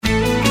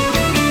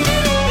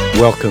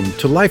Welcome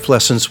to Life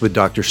Lessons with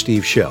Dr.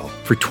 Steve Shell.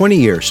 For 20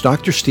 years,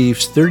 Dr.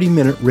 Steve's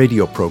 30-minute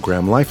radio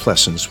program, Life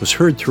Lessons, was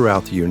heard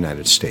throughout the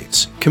United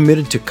States.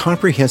 Committed to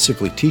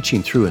comprehensively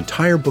teaching through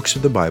entire books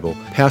of the Bible,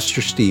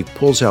 Pastor Steve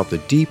pulls out the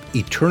deep,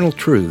 eternal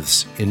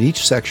truths in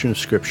each section of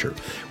Scripture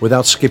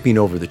without skipping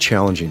over the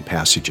challenging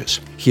passages.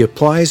 He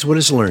applies what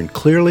is learned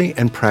clearly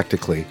and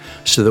practically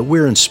so that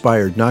we're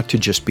inspired not to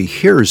just be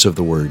hearers of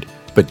the Word,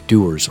 but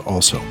doers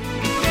also.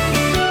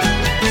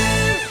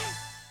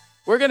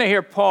 We're going to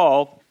hear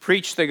Paul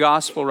preach the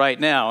gospel right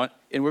now,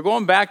 and we're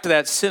going back to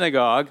that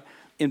synagogue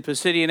in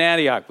Pisidian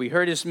Antioch. We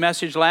heard his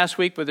message last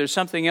week, but there's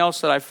something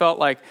else that I felt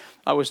like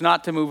I was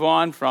not to move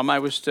on from. I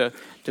was to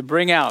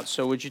bring out.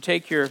 So would you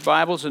take your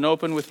Bibles and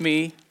open with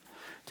me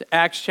to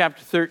Acts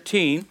chapter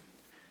 13.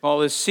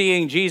 Paul is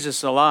seeing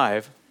Jesus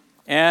alive,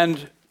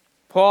 and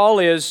Paul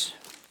is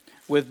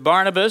with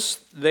Barnabas.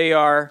 They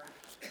are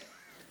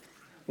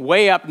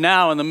way up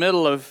now in the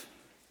middle of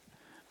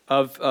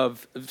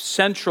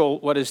central,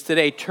 what is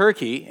today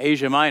Turkey,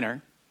 Asia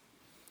Minor.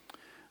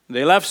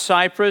 They left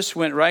Cyprus,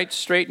 went right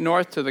straight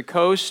north to the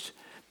coast,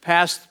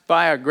 passed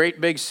by a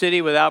great big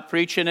city without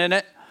preaching in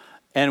it,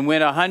 and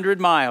went 100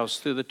 miles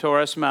through the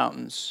Taurus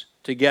Mountains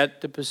to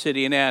get to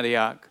Pisidian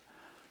Antioch.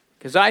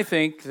 Because I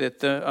think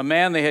that a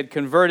man they had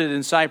converted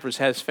in Cyprus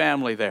has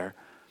family there.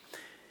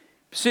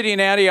 Pisidian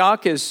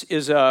Antioch is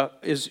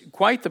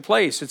quite the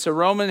place. It's a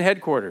Roman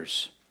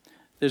headquarters.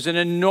 There's an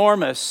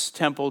enormous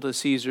temple to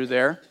Caesar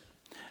there.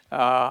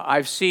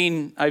 I've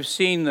seen the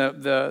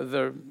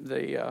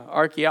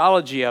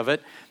archaeology of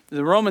it.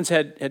 The Romans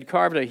had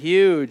carved a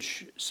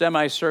huge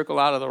semicircle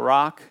out of the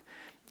rock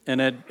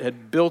and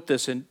had built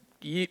this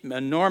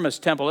enormous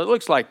temple. It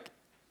looks like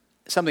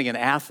something in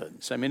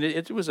Athens. I mean,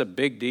 it was a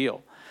big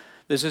deal.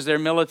 This is their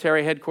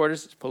military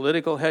headquarters, it's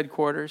political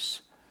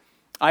headquarters.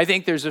 I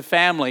think there's a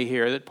family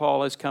here that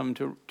Paul has come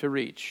to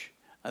reach.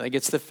 I think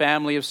it's the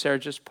family of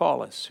Sergius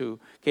Paulus, who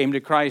came to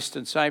Christ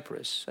in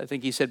Cyprus. I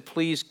think he said,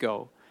 please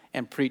go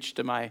and preach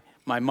to my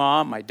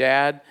mom, my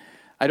dad.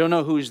 I don't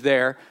know who's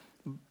there.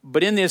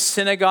 But in this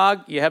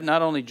synagogue, you have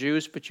not only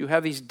Jews, but you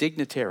have these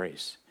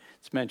dignitaries,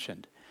 it's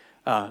mentioned.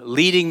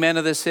 Leading men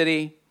of the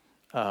city,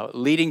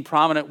 leading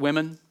prominent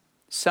women.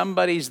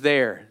 Somebody's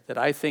there that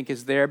I think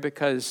is there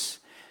because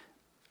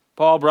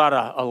Paul brought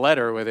a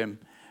letter with him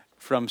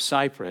from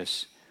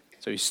Cyprus.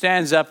 So he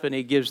stands up and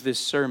he gives this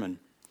sermon.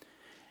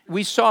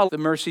 We saw the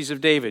mercies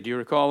of David. Do you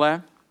recall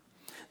that?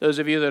 Those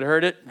of you that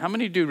heard it, how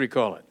many do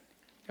recall it?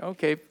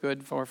 Okay,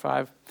 good, 4 or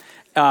 5.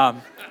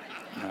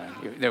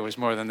 There was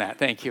more than that.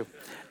 Thank you.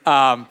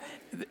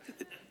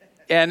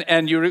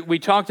 We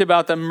talked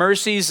about the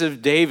mercies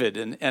of David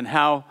and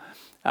how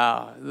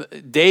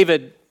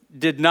David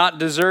did not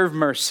deserve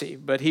mercy,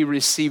 but he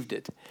received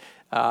it.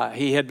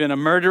 He had been a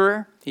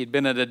murderer. He'd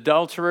been an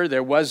adulterer.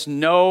 There was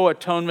no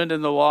atonement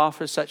in the law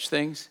for such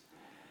things.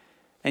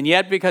 And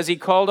yet, because he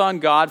called on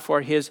God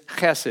for his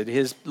chesed,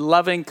 his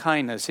loving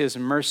kindness, his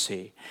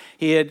mercy,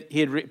 he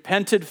had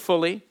repented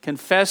fully,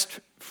 confessed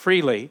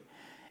freely,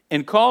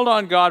 and called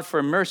on God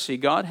for mercy.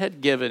 God had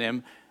given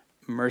him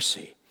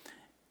mercy.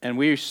 And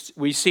we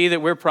see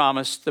that we're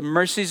promised the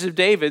mercies of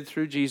David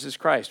through Jesus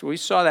Christ. We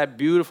saw that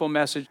beautiful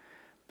message.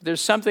 But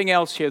there's something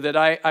else here that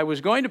I was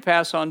going to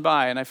pass on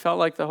by, and I felt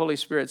like the Holy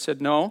Spirit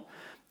said, no,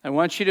 I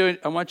want you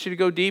to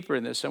go deeper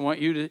in this. I want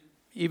you to,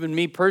 even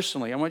me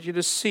personally, I want you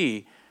to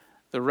see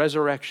the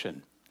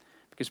resurrection.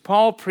 Because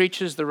Paul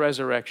preaches the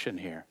resurrection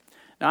here.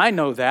 Now, I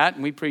know that,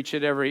 and we preach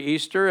it every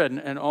Easter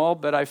and all,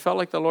 but I felt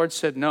like the Lord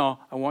said, no,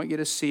 I want you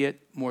to see it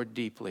more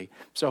deeply.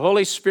 So,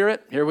 Holy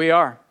Spirit, here we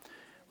are.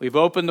 We've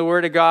opened the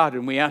Word of God,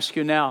 and we ask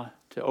you now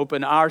to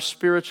open our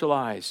spiritual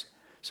eyes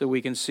so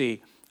we can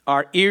see,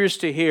 our ears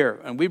to hear,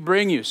 and we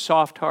bring you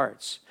soft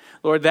hearts.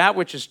 Lord, that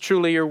which is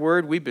truly your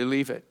Word, we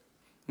believe it.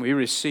 We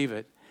receive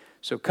it.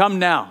 So come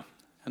now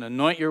and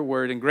anoint your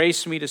Word and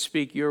grace me to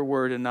speak your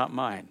Word and not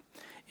mine.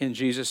 In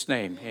Jesus'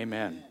 name,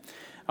 amen.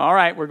 All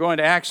right, we're going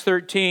to Acts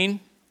 13.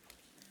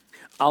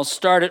 I'll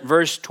start at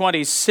verse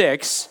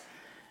 26,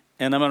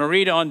 and I'm going to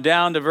read on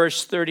down to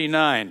verse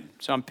 39.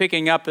 So I'm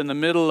picking up in the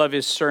middle of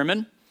his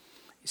sermon.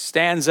 He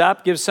stands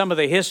up, gives some of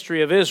the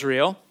history of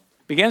Israel,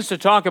 begins to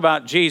talk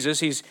about Jesus.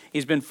 He's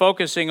been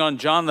focusing on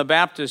John the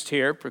Baptist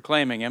here,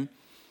 proclaiming him.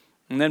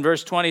 And then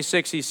verse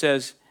 26, he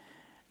says,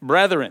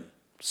 "Brethren,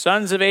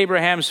 sons of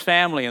Abraham's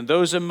family, and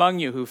those among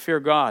you who fear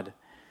God,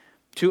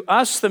 to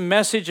us the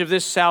message of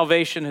this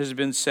salvation has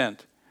been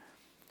sent.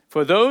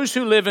 For those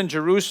who live in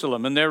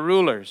Jerusalem and their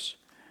rulers,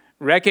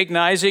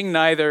 recognizing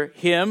neither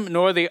him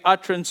nor the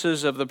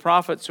utterances of the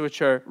prophets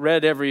which are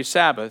read every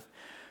Sabbath,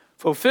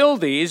 fulfill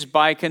these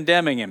by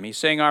condemning him." He's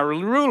saying our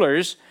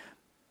rulers,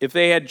 if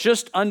they had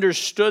just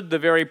understood the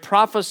very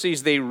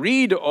prophecies they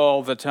read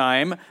all the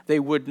time, they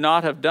would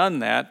not have done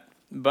that,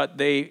 but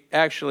they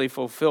actually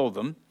fulfilled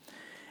them.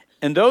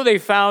 And though they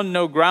found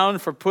no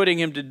ground for putting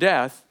him to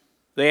death,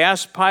 they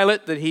asked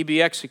Pilate that he be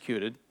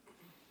executed.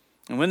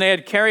 And when they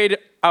had carried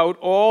out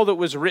all that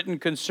was written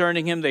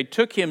concerning him, they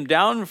took him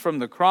down from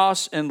the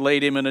cross and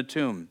laid him in a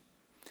tomb.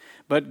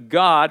 But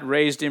God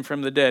raised him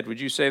from the dead.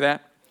 Would you say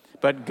that?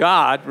 but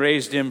God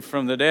raised him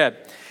from the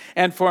dead.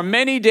 And for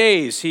many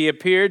days he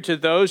appeared to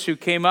those who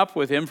came up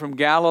with him from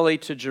Galilee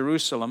to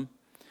Jerusalem,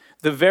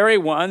 the very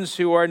ones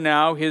who are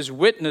now his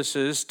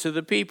witnesses to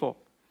the people.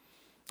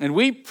 And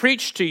we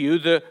preach to you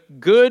the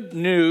good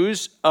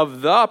news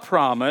of the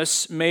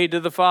promise made to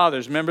the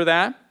fathers. Remember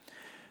that?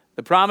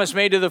 The promise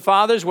made to the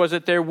fathers was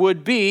that there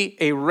would be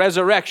a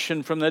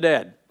resurrection from the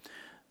dead.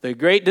 The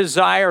great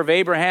desire of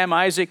Abraham,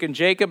 Isaac, and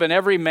Jacob, and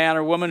every man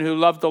or woman who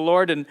loved the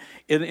Lord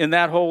in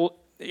that whole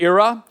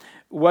era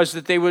was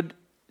that they would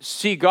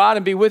see God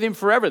and be with him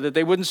forever, that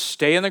they wouldn't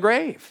stay in the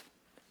grave.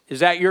 Is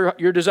that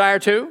your desire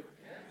too?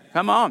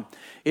 Come on.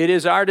 It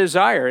is our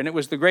desire, and it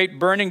was the great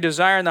burning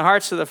desire in the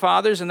hearts of the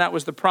fathers, and that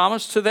was the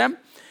promise to them.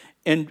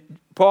 And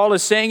Paul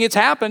is saying it's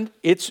happened.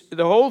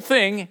 The whole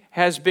thing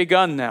has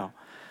begun now.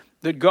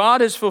 That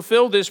God has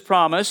fulfilled this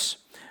promise.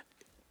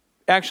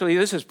 Actually,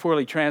 this is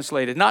poorly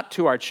translated, not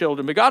to our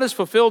children, but God has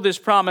fulfilled this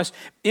promise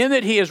in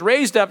that he has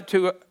raised up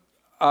to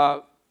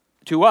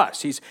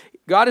us.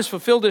 God has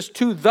fulfilled this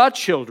to the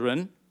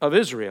children of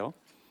Israel,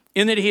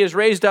 in that he has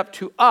raised up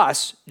to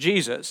us,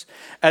 Jesus,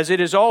 as it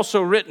is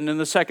also written in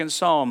the second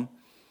Psalm,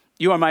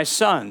 "You are my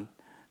son,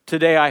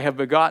 today I have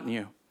begotten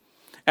you."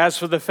 As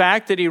for the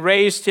fact that he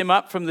raised him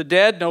up from the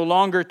dead, no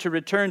longer to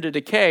return to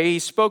decay,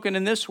 he's spoken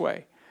in this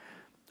way,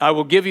 "I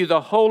will give you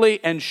the holy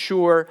and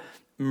sure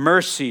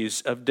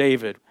mercies of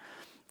David."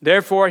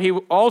 Therefore, he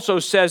also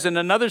says in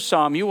another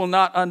psalm, "You will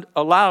not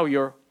allow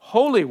your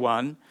Holy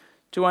One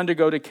to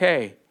undergo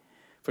decay."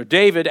 For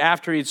David,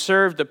 after he'd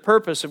served the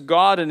purpose of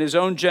God in his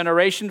own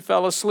generation,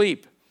 fell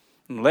asleep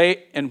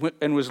and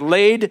was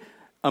laid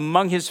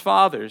among his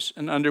fathers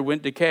and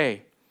underwent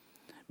decay.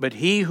 But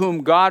he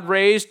whom God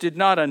raised did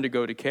not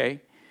undergo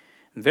decay.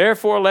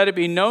 Therefore, let it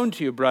be known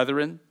to you,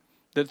 brethren,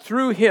 that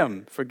through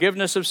him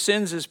forgiveness of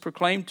sins is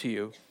proclaimed to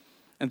you.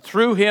 And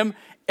through him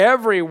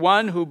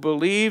everyone who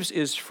believes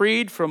is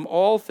freed from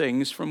all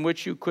things from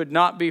which you could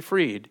not be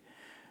freed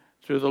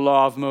through the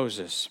law of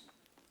Moses.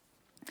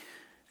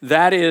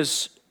 That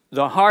is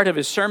the heart of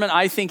his sermon.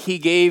 I think he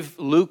gave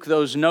Luke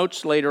those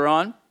notes later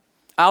on.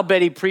 I'll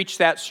bet he preached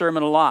that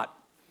sermon a lot.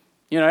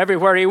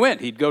 Everywhere he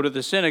went, he'd go to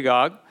the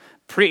synagogue,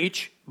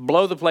 preach,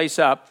 blow the place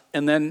up,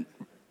 and then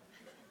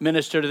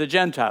minister to the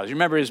Gentiles. You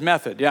remember his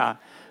method, yeah.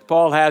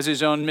 Paul has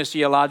his own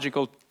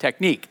missiological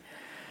technique.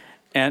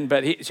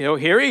 So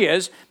here he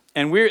is,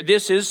 and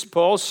this is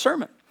Paul's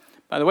sermon.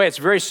 By the way, it's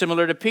very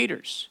similar to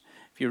Peter's,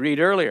 if you read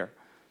earlier.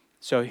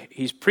 So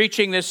he's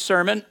preaching this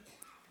sermon,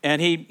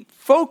 and he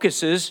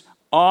focuses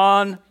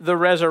on the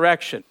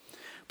resurrection.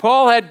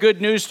 Paul had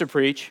good news to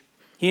preach.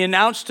 He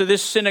announced to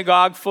this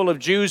synagogue full of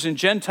Jews and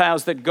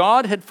Gentiles that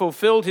God had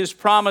fulfilled his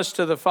promise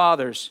to the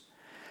fathers,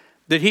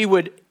 that he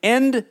would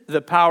end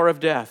the power of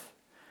death.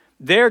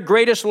 Their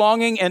greatest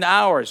longing and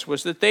ours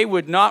was that they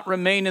would not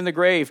remain in the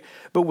grave,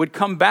 but would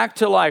come back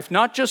to life,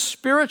 not just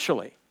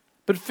spiritually,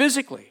 but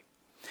physically.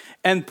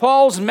 And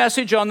Paul's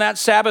message on that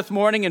Sabbath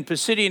morning in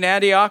Pisidian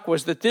Antioch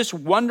was that this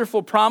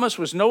wonderful promise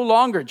was no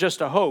longer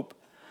just a hope.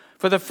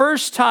 For the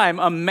first time,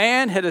 a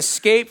man had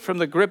escaped from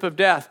the grip of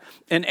death.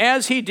 And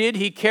as he did,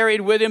 he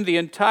carried with him the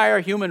entire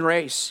human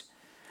race.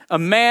 A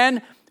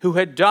man who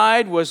had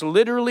died was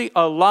literally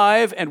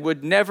alive and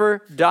would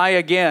never die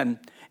again.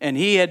 And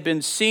he had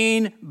been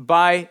seen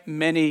by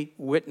many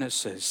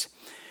witnesses.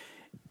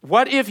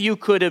 What if you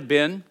could have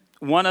been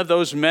one of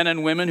those men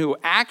and women who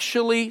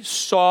actually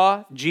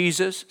saw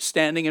Jesus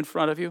standing in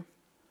front of you?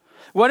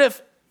 What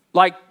if,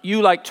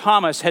 like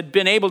Thomas, had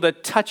been able to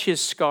touch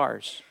his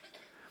scars?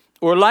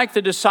 Or like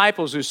the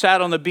disciples who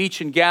sat on the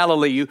beach in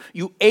Galilee,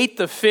 you ate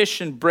the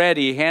fish and bread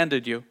he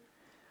handed you.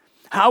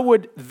 How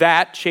would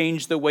that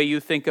change the way you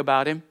think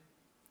about him?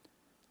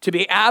 To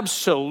be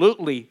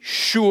absolutely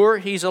sure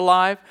he's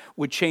alive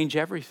would change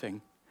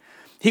everything.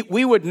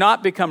 We would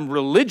not become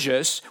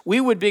religious. We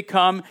would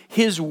become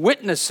his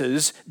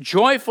witnesses,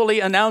 joyfully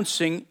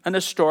announcing an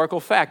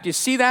historical fact. You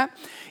see that?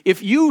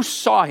 If you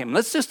saw him,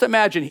 let's just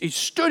imagine he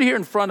stood here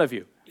in front of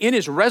you in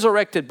his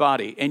resurrected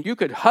body, and you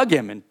could hug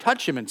him and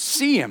touch him and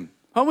see him.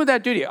 What would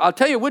that do to you? I'll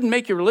tell you, it wouldn't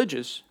make you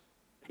religious.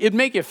 It'd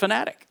make you a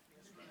fanatic.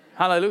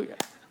 Hallelujah.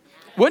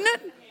 Wouldn't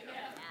it?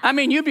 I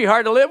mean, you'd be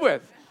hard to live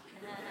with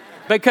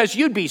because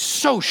you'd be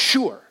so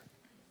sure.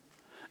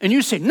 And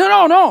you say,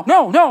 no,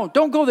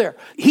 don't go there.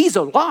 He's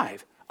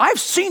alive. I've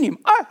seen him.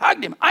 I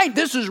hugged him.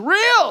 This is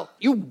real.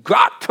 You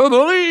got to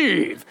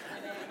believe.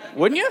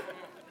 Wouldn't you?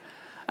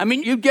 I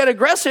mean, you'd get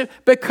aggressive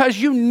because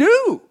you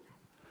knew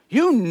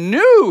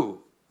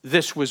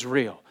this was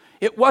real.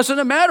 It wasn't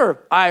a matter of,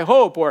 I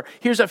hope, or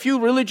here's a few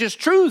religious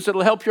truths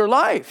that'll help your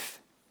life.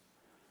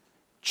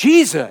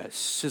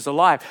 Jesus is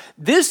alive.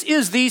 This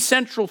is the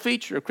central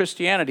feature of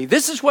Christianity.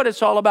 This is what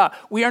it's all about.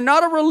 We are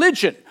not a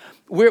religion.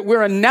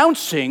 We're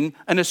announcing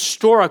an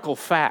historical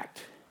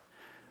fact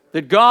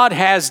that God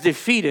has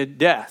defeated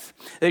death.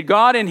 That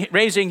God, in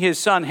raising his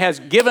Son, has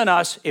given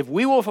us, if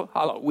we will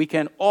follow, we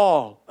can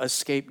all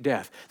escape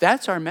death.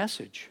 That's our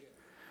message.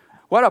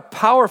 What a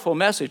powerful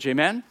message,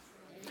 amen?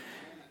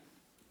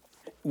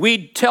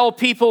 We tell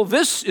people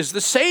this is the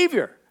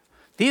Savior.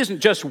 He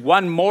isn't just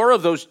one more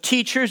of those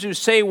teachers who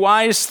say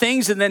wise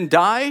things and then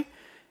die.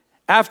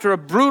 After a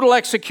brutal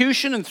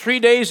execution and 3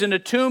 days in a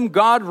tomb,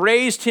 God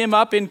raised him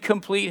up in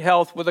complete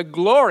health with a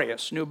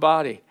glorious new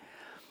body.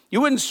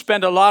 You wouldn't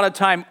spend a lot of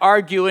time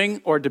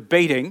arguing or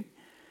debating.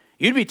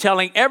 You'd be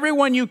telling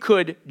everyone you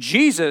could,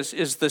 Jesus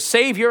is the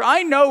Savior.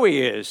 I know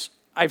he is.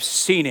 I've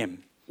seen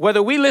him.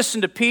 Whether we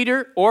listen to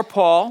Peter or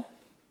Paul,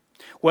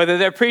 whether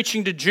they're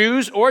preaching to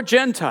Jews or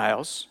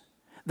Gentiles,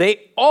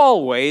 they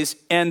always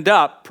end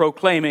up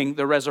proclaiming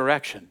the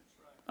resurrection.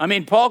 I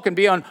mean, Paul can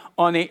be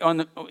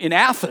in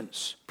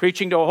Athens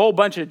preaching to a whole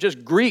bunch of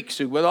just Greeks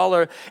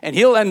and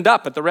he'll end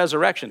up at the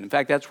resurrection. In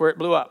fact, that's where it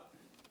blew up.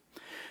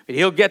 But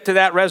he'll get to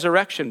that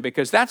resurrection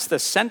because that's the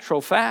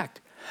central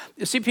fact.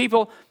 You see,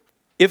 people,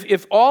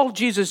 if all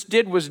Jesus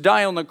did was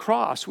die on the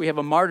cross, we have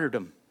a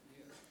martyrdom.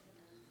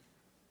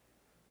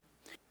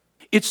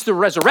 It's the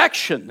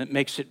resurrection that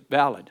makes it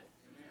valid.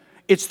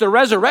 It's the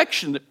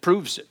resurrection that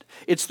proves it.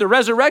 It's the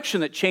resurrection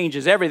that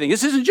changes everything.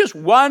 This isn't just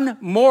one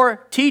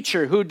more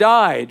teacher who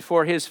died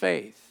for his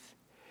faith.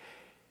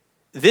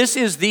 This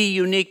is the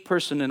unique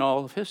person in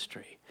all of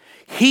history.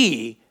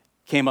 He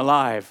came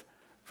alive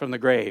from the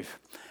grave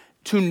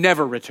to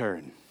never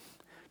return,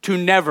 to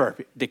never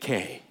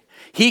decay.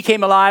 He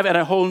came alive at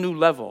a whole new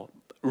level.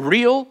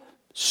 Real,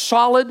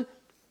 solid,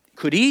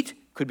 could eat,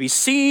 could be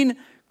seen,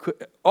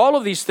 all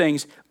of these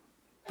things.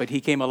 But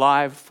he came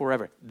alive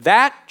forever.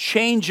 That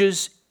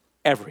changes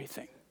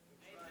everything.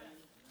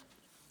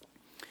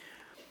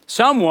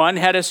 Someone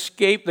had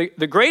escaped.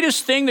 The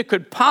greatest thing that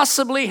could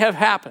possibly have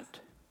happened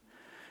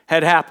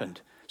had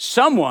happened.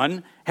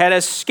 Someone had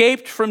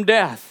escaped from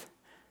death.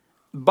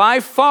 By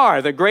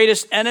far, the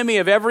greatest enemy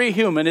of every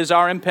human is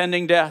our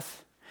impending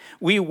death.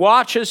 We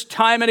watch as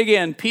time and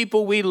again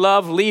people we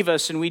love leave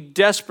us, and we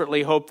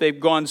desperately hope they've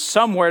gone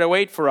somewhere to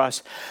wait for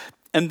us.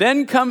 And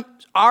then comes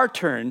our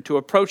turn to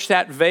approach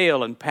that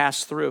veil and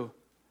pass through.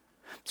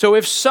 So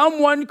if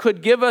someone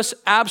could give us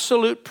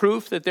absolute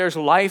proof that there's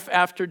life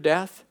after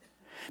death,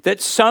 that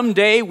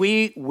someday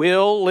we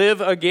will live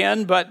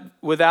again, but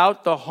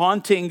without the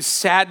haunting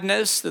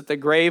sadness that the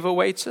grave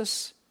awaits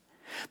us,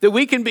 that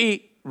we can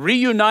be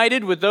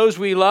reunited with those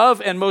we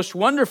love, and most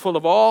wonderful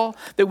of all,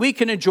 that we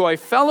can enjoy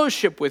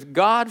fellowship with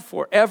God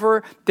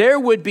forever, there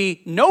would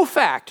be no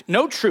fact,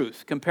 no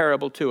truth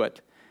comparable to it.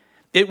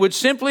 It would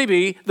simply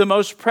be the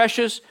most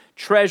precious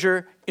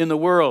treasure in the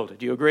world.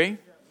 Do you agree?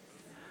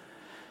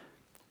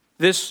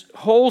 This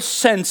whole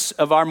sense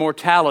of our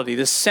mortality,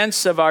 this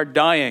sense of our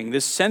dying,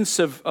 this sense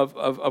of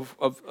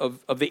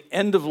the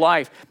end of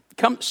life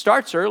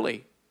starts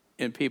early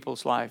in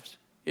people's lives.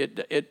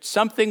 It's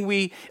something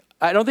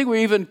I don't think we're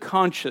even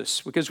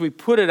conscious because we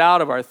put it out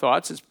of our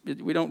thoughts.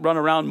 We don't run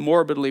around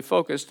morbidly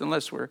focused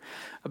unless we're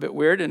a bit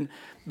weird.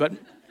 But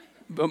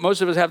most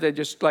of us have to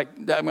just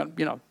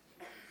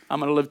I'm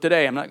going to live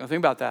today. I'm not going to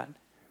think about that.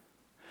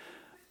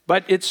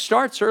 But it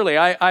starts early.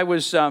 I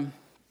was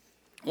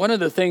one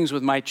of the things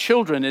with my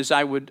children is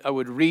I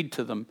would read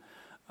to them.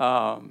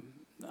 I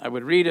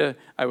would read a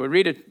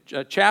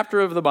chapter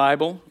of the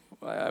Bible.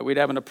 We'd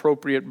have an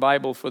appropriate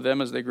Bible for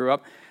them as they grew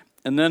up,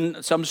 and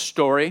then some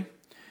story,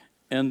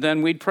 and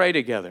then we'd pray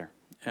together.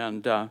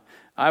 And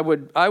I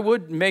would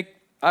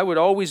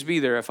always be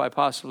there if I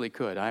possibly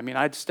could. I mean,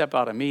 I'd step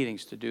out of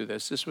meetings to do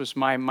this. This was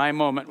my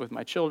moment with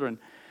my children.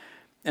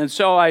 And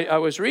so I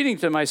was reading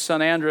to my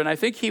son Andrew, and I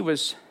think he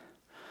was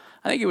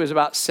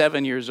about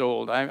 7 years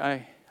old.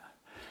 With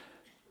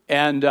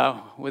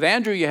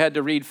Andrew, you had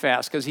to read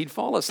fast because he'd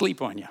fall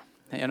asleep on you.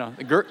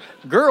 The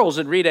girls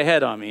would read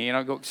ahead on me.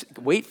 Go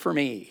wait for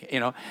me.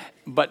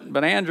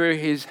 But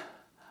Andrew,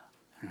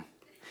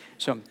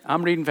 so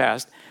I'm reading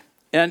fast,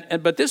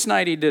 but this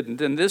night he didn't.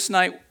 And this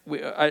night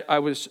I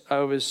was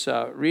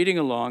reading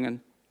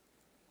along,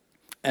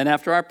 and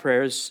after our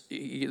prayers,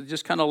 he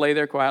just kind of lay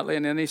there quietly,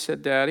 and then he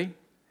said, "Daddy."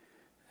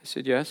 I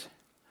said, "Yes."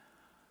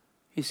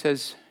 He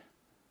says,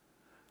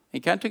 he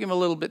kind of took him a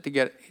little bit to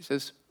get it. He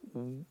says,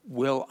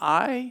 "Will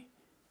I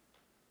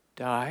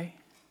die?"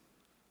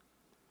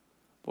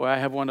 Boy, I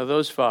have one of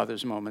those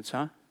father's moments,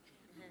 huh?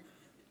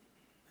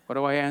 What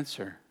do I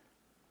answer?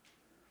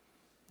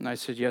 And I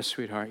said, "Yes,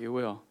 sweetheart, you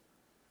will."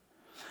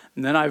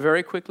 And then I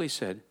very quickly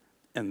said,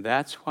 "And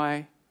that's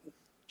why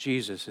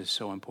Jesus is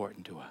so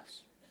important to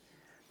us."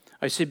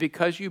 I said,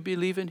 "Because you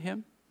believe in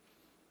him,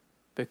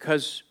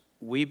 because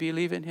we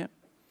believe in him,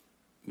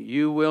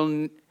 you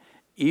will,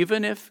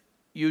 even if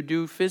you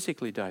do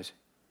physically die,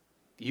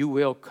 you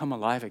will come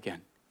alive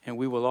again, and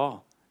we will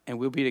all, and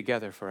we'll be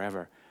together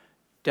forever.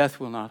 Death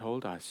will not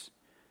hold us."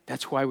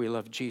 That's why we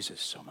love Jesus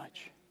so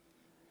much.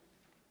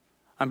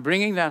 I'm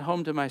bringing that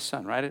home to my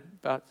son right at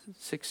about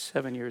 6,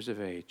 7 years of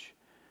age,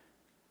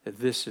 that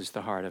this is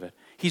the heart of it.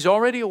 He's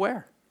already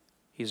aware.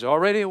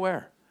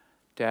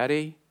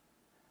 "Daddy,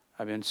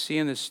 I've been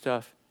seeing this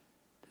stuff.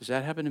 Does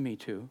that happen to me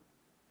too?"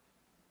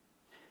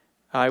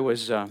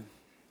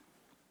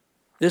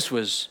 This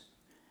was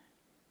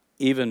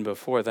even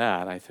before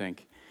that, I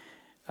think.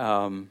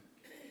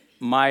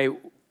 My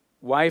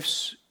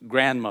wife's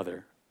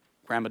grandmother,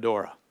 Grandma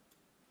Dora,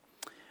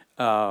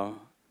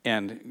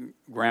 and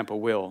Grandpa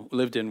Will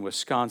lived in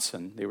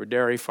Wisconsin. They were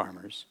dairy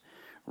farmers,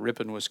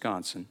 Ripon,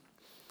 Wisconsin.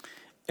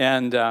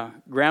 And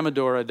Grandma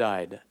Dora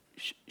died.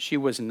 She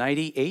was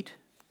 98?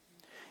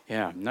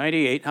 Yeah,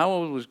 98. How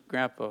old was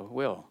Grandpa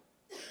Will?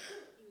 He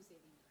was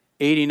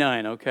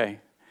 89, okay.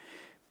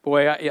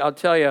 Boy, I'll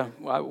tell you,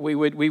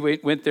 we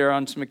went there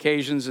on some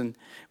occasions, and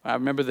I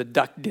remember the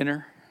duck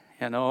dinner,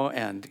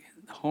 and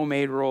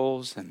homemade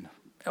rolls, and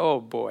oh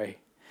boy.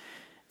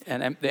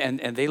 And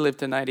they lived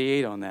to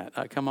 98 on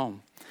that. Come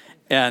on.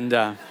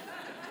 And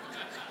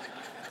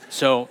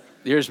so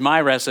here's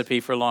my recipe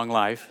for long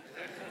life.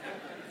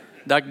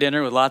 Duck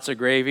dinner with lots of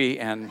gravy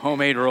and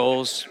homemade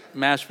rolls,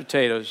 mashed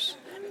potatoes,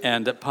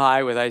 and a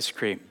pie with ice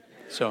cream.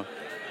 So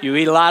you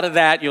eat a lot of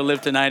that, you'll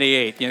live to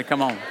 98.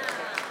 Come on.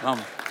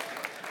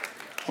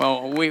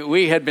 Well,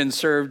 we had been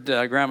served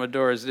Grandma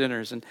Dora's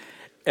dinners,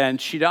 and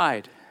she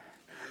died.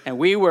 And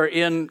we were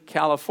in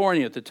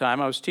California at the time.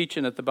 I was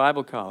teaching at the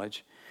Bible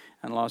College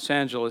in Los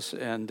Angeles,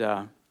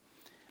 and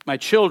my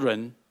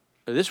children,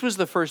 this was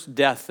the first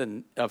death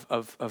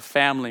of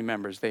family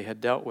members they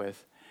had dealt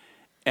with,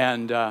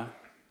 and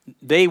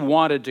they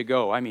wanted to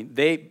go. I mean,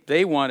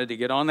 they wanted to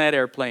get on that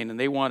airplane, and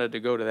they wanted to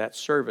go to that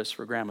service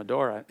for Grandma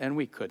Dora, and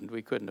we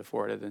couldn't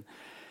afford it.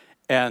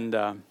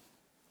 And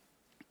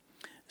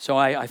so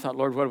I thought,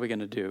 Lord, what are we going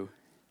to do?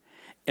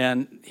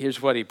 And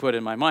here's what he put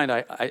in my mind.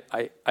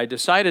 I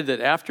decided that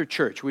after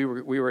church, we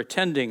were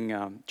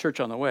attending church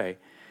on the way.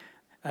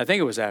 I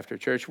think it was after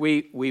church.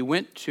 We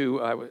went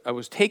to, I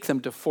was take them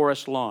to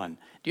Forest Lawn.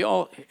 Do you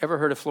all ever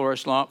heard of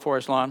Forest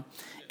Lawn?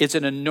 It's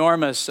an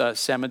enormous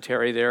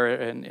cemetery there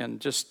and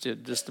just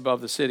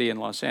above the city in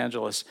Los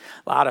Angeles.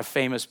 A lot of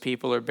famous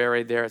people are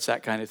buried there. It's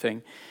that kind of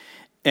thing.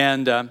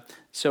 And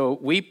so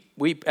we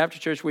after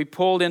church, we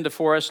pulled into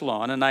Forest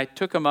Lawn, and I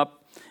took them up.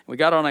 We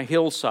got on a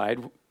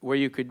hillside where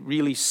you could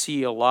really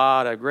see a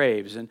lot of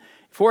graves. And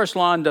Forest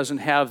Lawn doesn't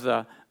have,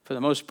 for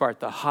the most part,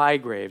 the high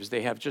graves.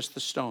 They have just the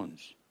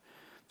stones.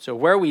 So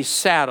where we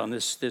sat on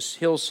this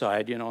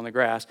hillside, on the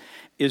grass,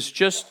 is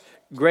just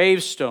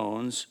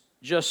gravestones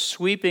just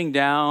sweeping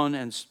down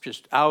and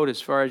just out as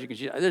far as you can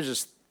see. There's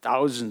just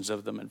thousands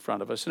of them in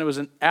front of us. And it was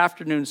an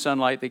afternoon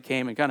sunlight that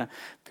came and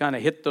kind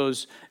of hit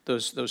those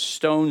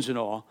stones and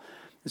all.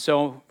 And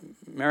so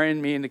Mary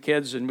and me and the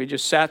kids, and we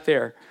just sat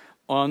there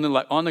on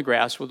the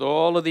grass with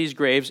all of these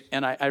graves,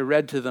 and I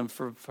read to them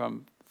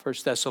from 1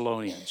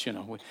 Thessalonians.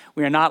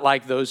 We are not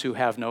like those who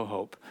have no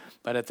hope,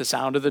 but at the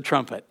sound of the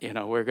trumpet,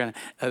 we're going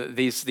to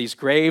these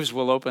graves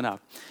will open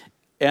up.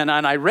 And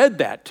I read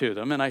that to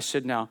them, and I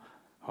said, now,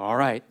 all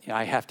right,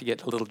 I have to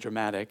get a little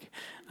dramatic.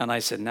 And I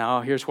said,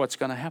 now, here's what's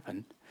going to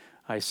happen.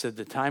 I said,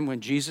 the time when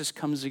Jesus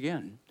comes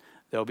again,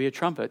 there'll be a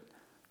trumpet.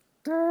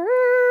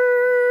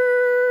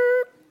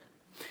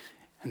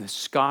 And the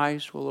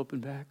skies will open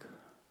back.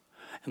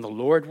 And the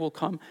Lord will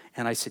come.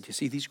 And I said, you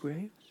see these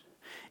graves?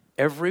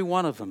 Every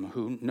one of them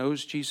who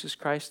knows Jesus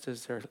Christ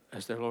as their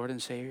Lord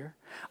and Savior,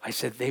 I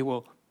said, they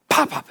will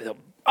pop up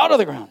out of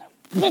the ground.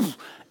 And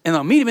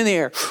they'll meet him in the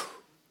air.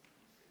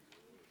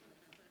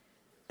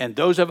 And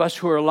those of us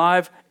who are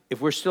alive,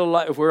 if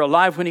we're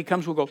alive when he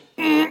comes, we'll go,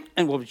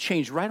 and we'll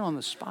change right on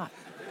the spot.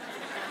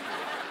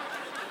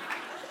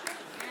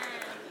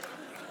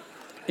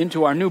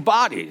 Into our new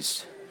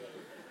bodies.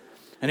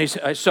 And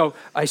so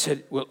I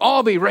said, we'll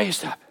all be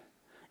raised up.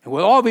 And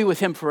we'll all be with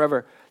him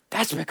forever.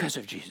 That's because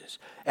of Jesus.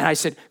 And I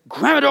said,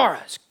 Grandma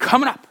Dora's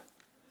coming up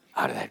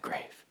out of that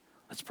grave.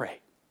 Let's pray.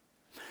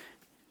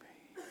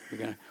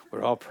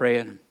 We're all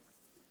praying.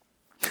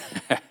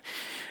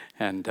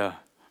 And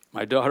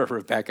my daughter,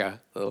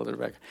 Rebecca, little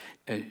Rebecca,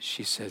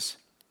 she says,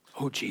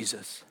 oh,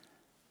 Jesus,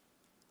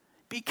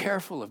 be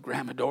careful of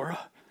Grandma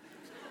Dora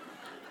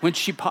when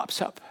she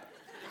pops up.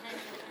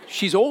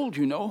 She's old,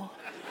 You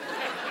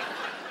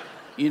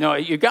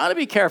got to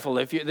be careful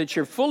that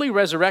you're fully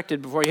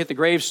resurrected before you hit the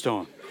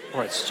gravestone.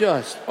 Or it's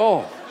just,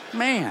 oh,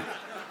 man.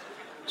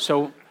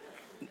 So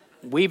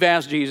we've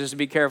asked Jesus to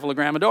be careful of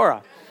Grandma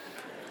Dora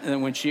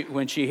and when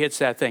she hits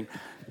that thing.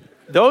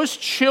 Those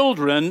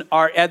children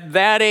are at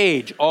that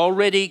age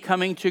already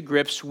coming to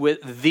grips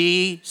with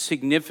the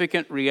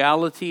significant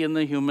reality in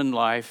the human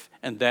life,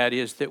 and that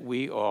is that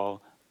we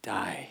all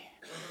die.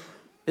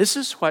 This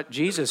is what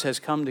Jesus has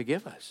come to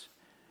give us,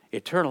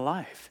 eternal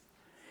life.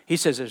 He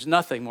says there's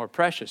nothing more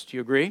precious. Do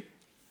you agree?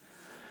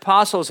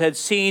 Apostles had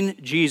seen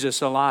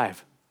Jesus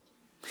alive.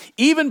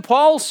 Even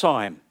Paul saw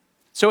him.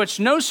 So it's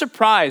no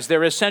surprise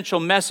their essential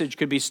message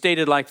could be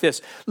stated like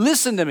this.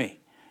 Listen to me.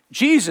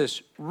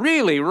 Jesus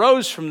really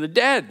rose from the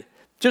dead,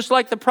 just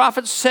like the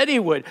prophet said he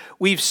would.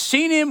 We've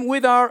seen him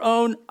with our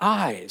own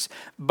eyes.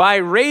 By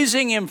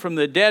raising him from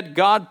the dead,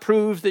 God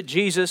proved that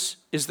Jesus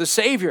is the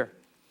Savior.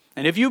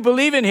 And if you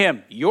believe in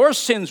him, your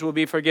sins will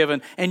be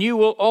forgiven, and you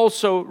will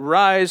also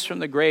rise from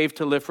the grave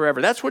to live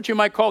forever. That's what you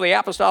might call the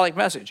apostolic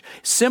message.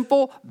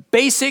 Simple,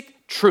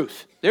 basic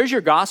truth. There's your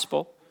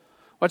gospel.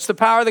 What's the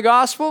power of the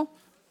gospel?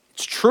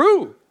 It's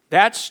true.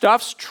 That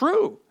stuff's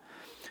true.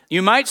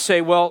 You might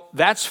say, well,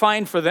 that's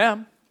fine for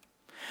them.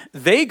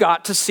 They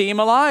got to see him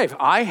alive.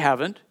 I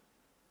haven't.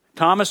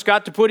 Thomas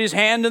got to put his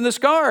hand in the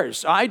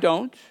scars. I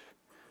don't.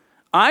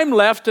 I'm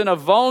left in a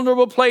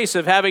vulnerable place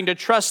of having to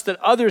trust that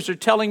others are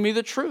telling me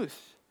the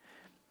truth.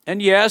 And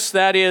yes,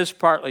 that is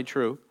partly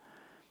true.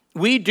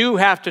 We do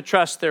have to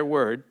trust their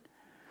word.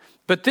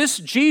 But this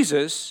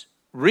Jesus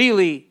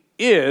really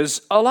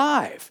is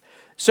alive.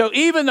 So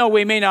even though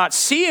we may not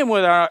see him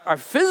with our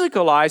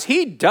physical eyes,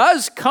 he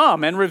does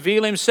come and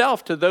reveal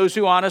himself to those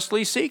who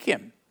honestly seek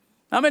him.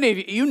 How many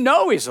of you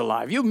know he's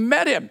alive? You've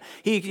met him.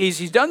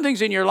 He's done things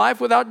in your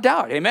life without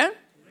doubt. Amen?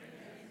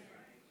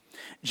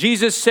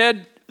 Jesus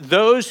said,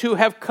 those who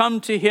have come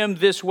to him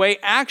this way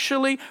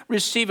actually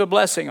receive a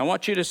blessing. I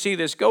want you to see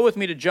this. Go with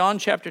me to John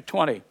chapter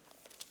 20,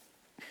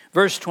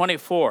 verse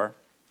 24.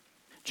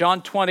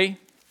 John 20,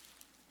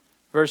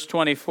 verse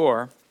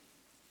 24.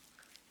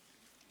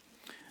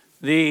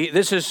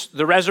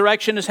 The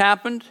resurrection has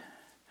happened.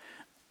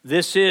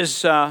 This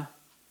is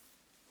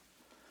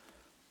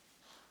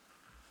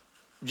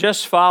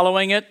just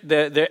following it.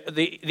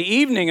 The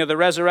evening of the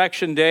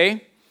resurrection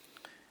day,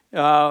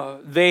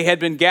 they had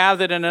been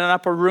gathered in an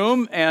upper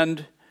room,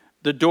 and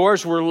the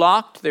doors were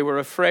locked. They were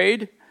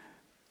afraid.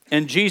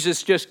 And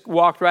Jesus just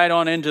walked right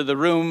on into the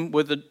room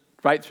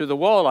right through the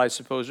wall, I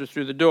suppose, or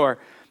through the door.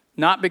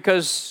 Not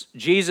because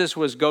Jesus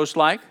was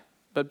ghost-like,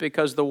 but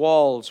because the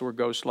walls were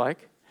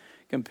ghost-like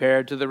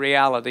compared to the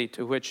reality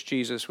to which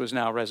Jesus was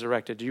now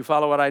resurrected. Do you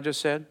follow what I just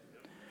said?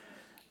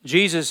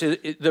 Jesus,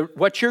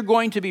 what you're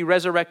going to be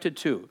resurrected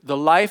to, the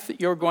life that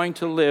you're going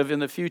to live in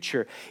the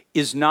future,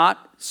 is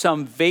not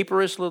some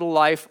vaporous little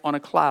life on a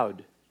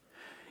cloud.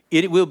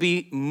 It will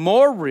be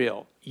more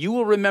real. You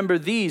will remember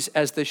these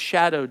as the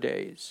shadow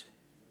days.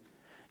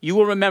 You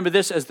will remember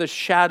this as the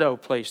shadow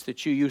place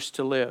that you used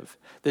to live.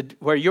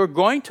 Where you're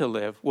going to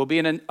live will be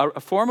in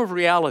a form of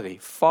reality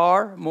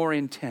far more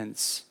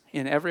intense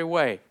in every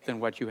way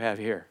than what you have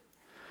here.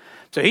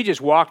 So he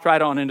just walked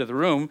right on into the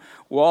room.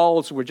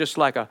 Walls were just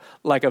like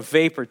a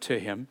vapor to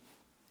him.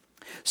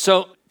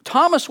 So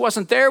Thomas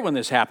wasn't there when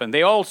this happened.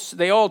 They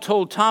all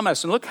told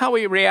Thomas, and look how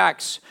he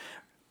reacts.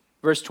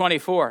 Verse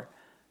 24.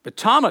 But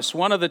Thomas,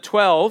 one of the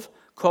 12,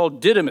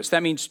 called Didymus,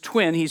 that means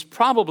twin, he's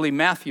probably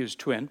Matthew's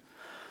twin,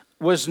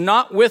 was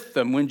not with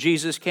them when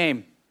Jesus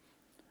came.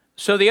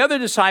 So the other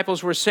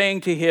disciples were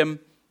saying to him,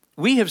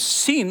 we have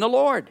seen the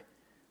Lord.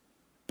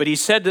 But he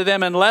said to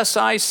them, unless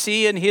I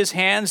see in his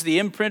hands the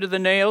imprint of the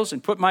nails,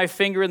 and put my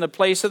finger in the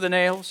place of the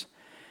nails,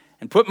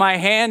 and put my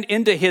hand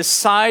into his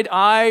side,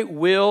 I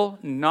will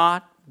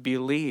not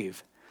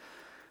believe.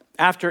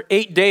 After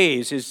 8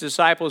 days, his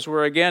disciples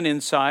were again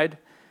inside,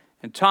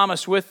 and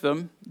Thomas with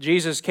them.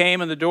 Jesus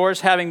came, and the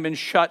doors having been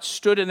shut,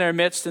 stood in their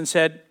midst and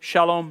said,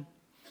 Shalom.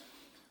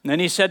 And then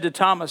he said to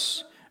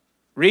Thomas,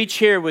 reach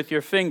here with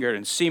your finger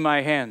and see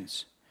my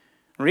hands.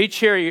 Reach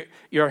here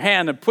your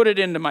hand and put it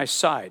into my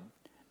side.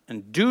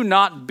 And do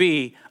not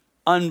be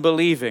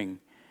unbelieving,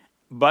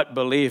 but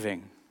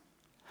believing.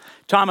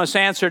 Thomas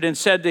answered and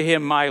said to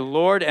him, my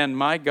Lord and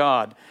my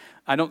God.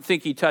 I don't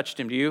think he touched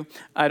him, do you?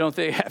 I don't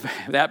think at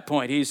that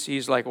point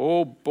he's like,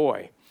 oh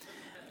boy.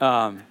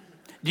 Do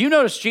you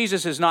notice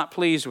Jesus is not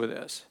pleased with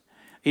this?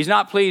 He's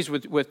not pleased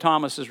with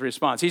Thomas's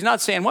response. He's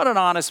not saying, what an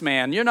honest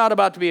man. You're not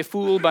about to be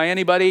fooled by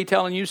anybody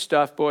telling you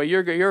stuff, boy.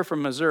 You're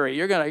from Missouri.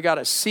 You got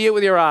to see it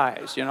with your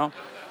eyes, you know.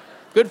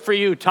 Good for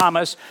you,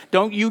 Thomas.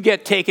 Don't you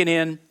get taken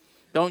in.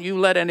 Don't you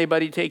let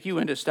anybody take you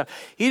into stuff.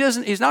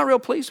 He's not real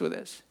pleased with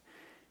this.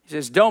 He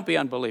says, don't be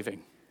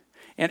unbelieving.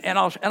 And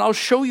I'll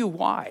show you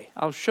why.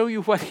 I'll show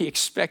you what he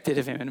expected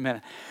of him in a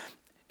minute.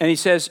 And he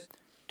says,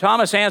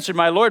 Thomas answered,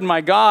 my Lord and my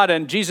God.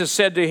 And Jesus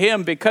said to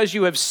him, because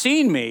you have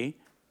seen me,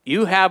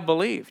 you have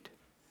believed.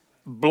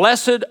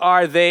 Blessed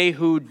are they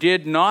who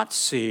did not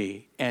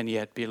see and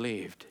yet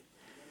believed.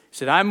 He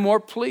said, I'm more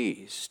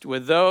pleased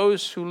with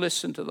those who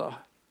listen to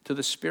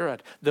the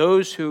Spirit,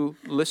 those who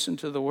listen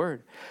to the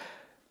Word.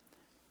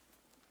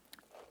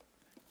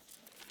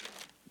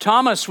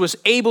 Thomas was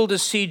able to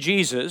see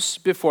Jesus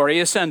before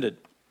he ascended.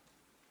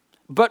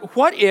 But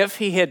what if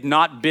he had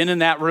not been in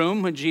that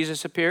room when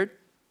Jesus appeared?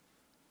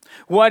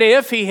 What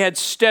if he had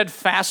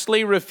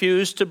steadfastly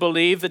refused to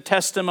believe the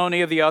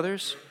testimony of the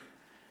others?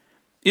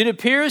 It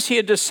appears he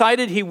had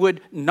decided he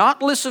would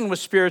not listen with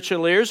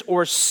spiritual ears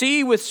or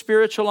see with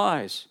spiritual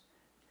eyes.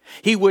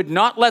 He would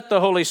not let the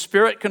Holy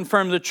Spirit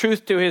confirm the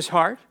truth to his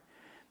heart.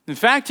 In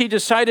fact, he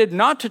decided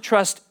not to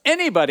trust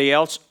anybody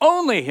else,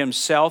 only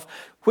himself,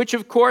 which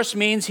of course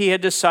means he had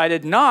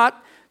decided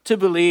not to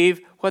believe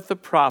what the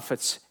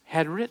prophets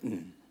had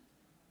written.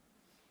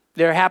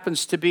 There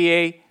happens to be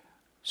a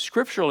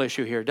scriptural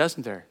issue here,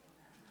 doesn't there?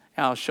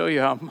 And I'll show you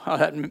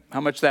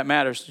how much that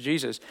matters to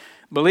Jesus.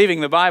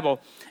 Believing the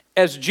Bible.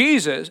 As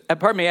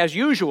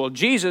usual,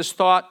 Jesus'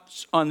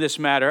 thoughts on this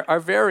matter are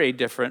very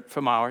different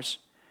from ours.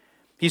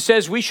 He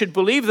says we should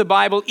believe the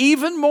Bible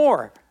even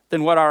more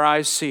than what our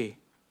eyes see.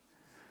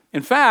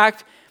 In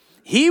fact,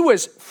 he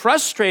was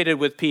frustrated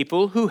with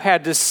people who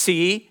had to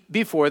see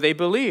before they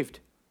believed.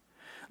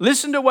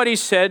 Listen to what he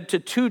said to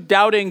 2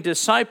 doubting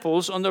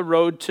disciples on the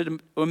road to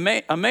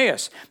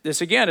Emmaus.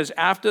 This again is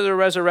after the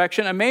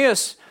resurrection.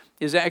 Emmaus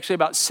is actually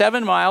about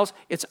 7 miles.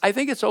 I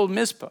think it's Old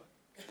Mizpah.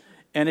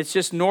 and it's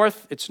just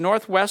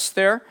northwest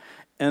there,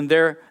 and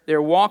they're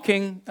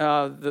walking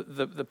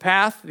the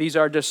path. These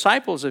are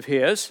disciples of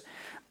his,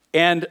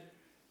 and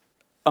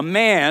a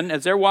man,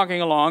 as they're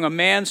walking along, a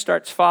man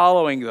starts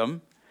following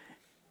them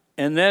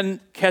and then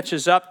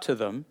catches up to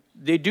them.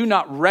 They do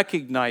not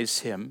recognize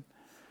him,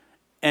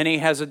 and he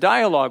has a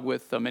dialogue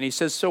with them, and he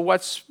says, so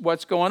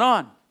what's going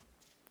on?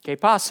 ¿Qué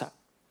pasa?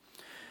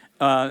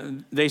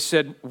 They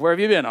said, where have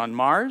you been? On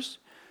Mars?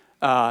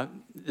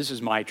 This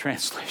is my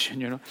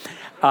translation,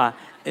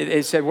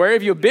 They said, where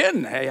have you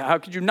been? Hey, how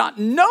could you not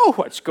know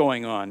what's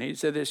going on? He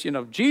said this,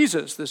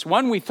 Jesus, this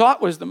one we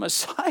thought was the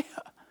Messiah,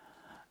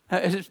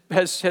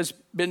 has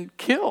been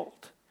killed.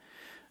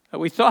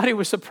 We thought he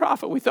was the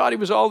prophet. We thought he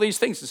was all these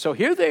things. And so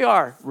here they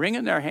are,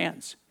 wringing their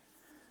hands.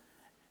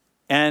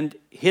 And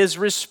his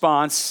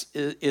response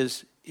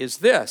is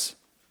this.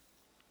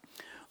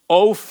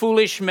 O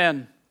foolish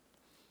men,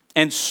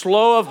 and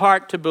slow of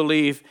heart to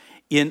believe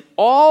in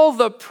all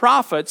the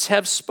prophets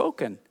have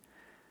spoken.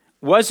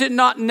 Was it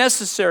not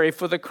necessary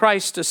for the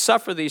Christ to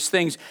suffer these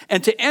things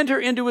and to enter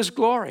into his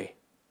glory?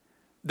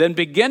 Then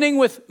beginning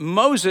with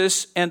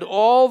Moses and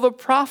all the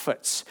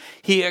prophets,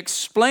 he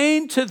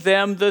explained to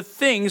them the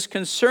things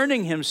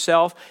concerning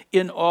himself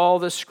in all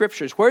the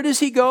scriptures. Where does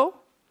he go?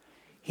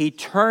 He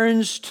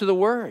turns to the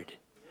word.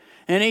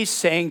 And he's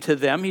saying to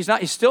them, he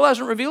still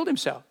hasn't revealed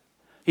himself.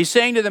 He's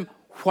saying to them,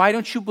 why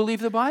don't you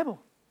believe the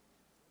Bible?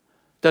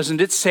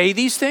 Doesn't it say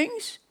these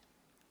things?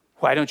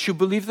 Why don't you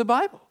believe the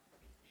Bible?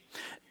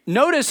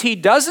 Notice he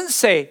doesn't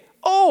say,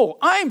 oh,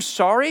 I'm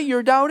sorry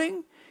you're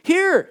doubting.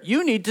 Here,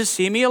 you need to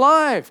see me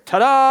alive.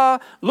 Ta-da!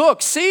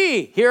 Look,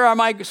 see, here are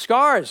my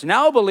scars.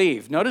 Now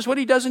believe. Notice what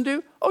he doesn't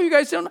do. Oh, you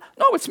guys don't know?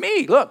 No, it's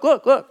me.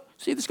 Look.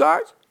 See the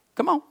scars?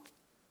 Come on.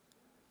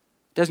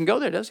 Doesn't go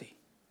there, does he?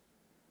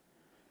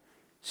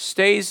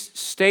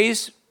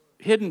 Stays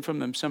hidden from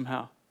them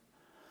somehow.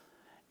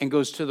 And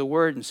goes to the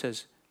word and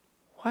says,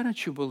 why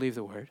don't you believe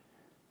the word?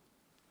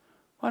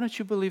 Why don't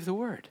you believe the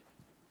word?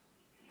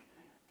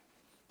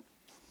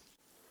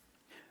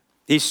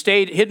 He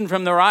stayed hidden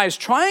from their eyes,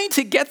 trying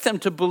to get them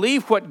to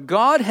believe what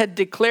God had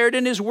declared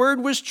in his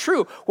word was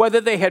true,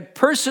 whether they had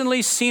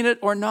personally seen it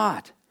or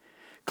not.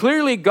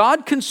 Clearly,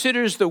 God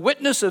considers the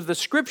witness of the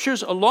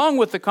scriptures along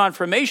with the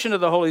confirmation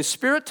of the Holy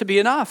Spirit to be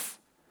enough.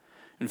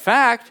 In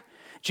fact,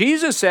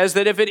 Jesus says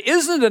that if it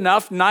isn't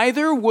enough,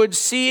 neither would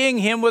seeing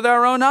him with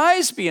our own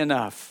eyes be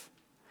enough.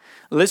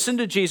 Listen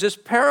to Jesus'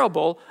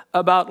 parable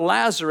about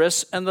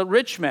Lazarus and the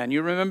rich man.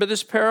 You remember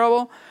this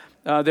parable?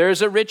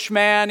 There's a rich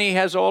man. He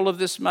has all of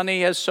this money.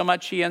 He has so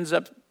much he ends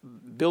up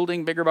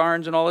building bigger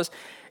barns and all this.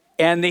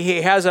 And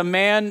he has a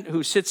man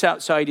who sits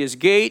outside his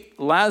gate,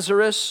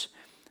 Lazarus.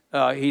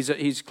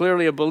 He's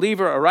clearly a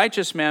believer, a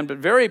righteous man, but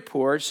very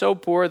poor. So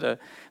poor the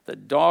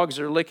dogs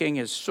are licking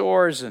his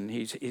sores, and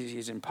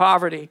he's in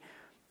poverty.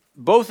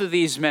 Both of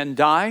these men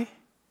die.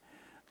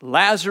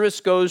 Lazarus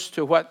goes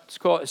to what's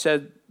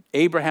said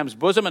Abraham's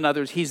bosom. In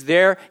other words, he's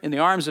there in the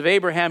arms of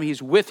Abraham.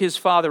 He's with his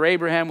father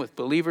Abraham, with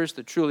believers,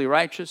 the truly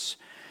righteous.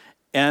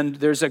 And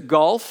there's a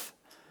gulf.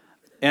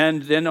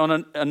 And then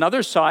on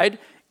another side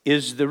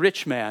is the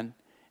rich man.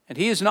 And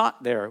he is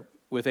not there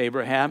with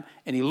Abraham.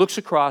 And he looks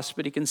across,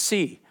 but he can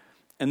see.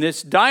 And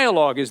this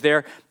dialogue is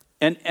there.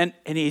 And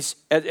he's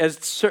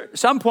at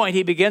some point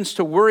he begins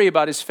to worry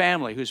about his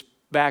family who's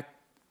back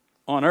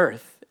on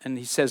earth. And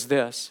he says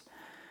this.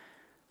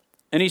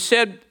 And he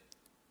said,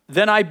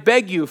 then I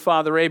beg you,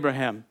 Father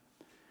Abraham,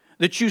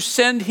 that you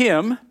send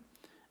him,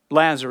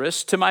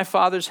 Lazarus, to my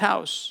father's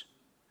house.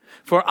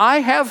 For I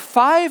have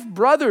 5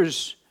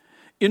 brothers,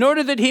 in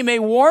order that he may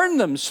warn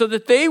them, so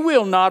that they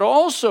will not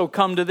also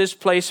come to this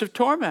place of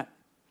torment.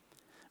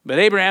 But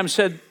Abraham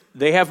said,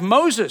 they have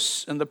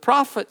Moses and the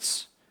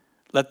prophets.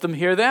 Let them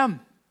hear them.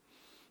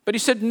 But he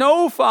said,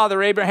 no,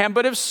 Father Abraham,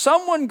 but if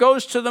someone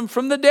goes to them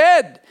from the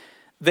dead,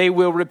 they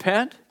will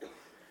repent.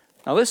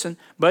 Now listen,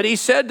 but he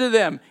said to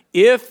them,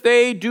 if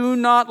they do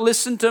not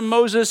listen to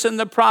Moses and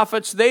the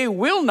prophets, they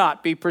will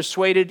not be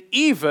persuaded,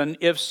 even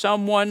if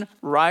someone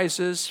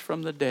rises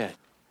from the dead.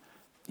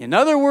 In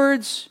other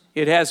words,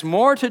 it has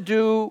more to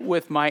do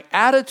with my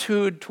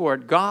attitude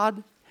toward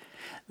God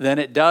than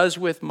it does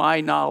with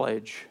my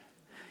knowledge.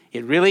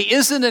 It really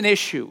isn't an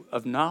issue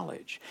of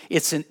knowledge.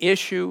 It's an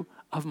issue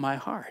of my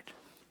heart.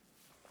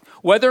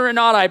 Whether or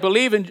not I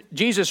believe in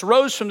Jesus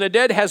rose from the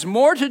dead has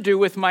more to do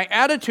with my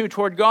attitude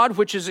toward God,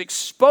 which is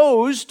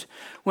exposed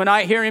when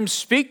I hear him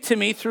speak to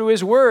me through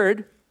his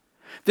word,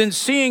 than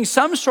seeing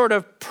some sort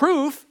of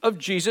proof of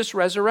Jesus'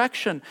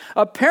 resurrection.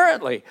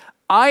 Apparently,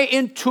 I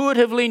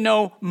intuitively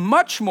know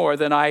much more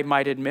than I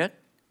might admit.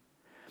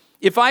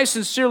 If I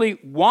sincerely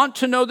want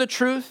to know the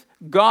truth,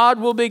 God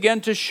will begin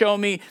to show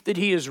me that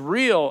he is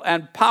real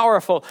and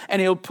powerful,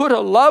 and he'll put a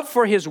love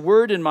for his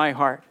word in my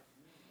heart.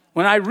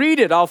 When I read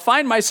it, I'll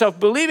find myself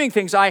believing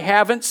things I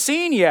haven't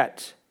seen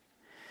yet.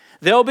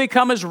 They'll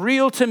become as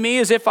real to me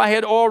as if I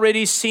had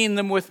already seen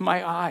them with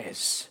my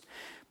eyes.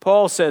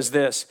 Paul says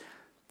this,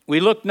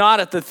 we look not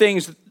at the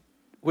things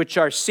which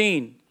are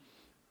seen,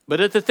 but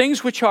at the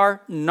things which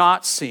are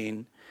not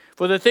seen.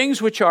 For the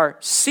things which are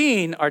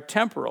seen are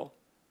temporal,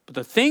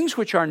 But the things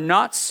which are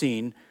not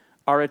seen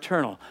are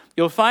eternal.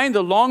 You'll find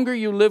the longer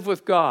you live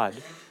with God,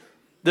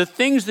 the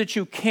things that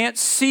you can't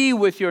see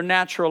with your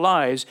natural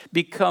eyes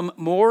become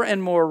more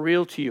and more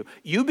real to you.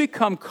 You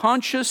become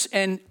conscious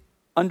and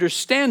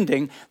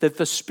understanding that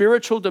the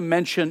spiritual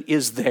dimension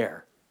is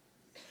there.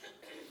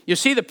 You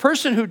see, the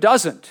person who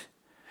doesn't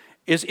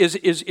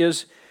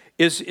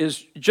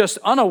is just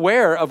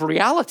unaware of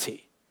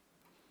reality,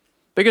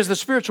 because the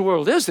spiritual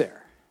world is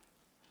there.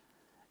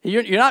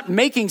 You're not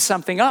making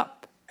something up.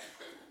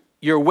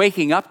 You're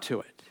waking up to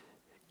it.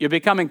 You're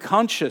becoming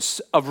conscious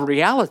of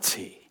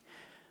reality.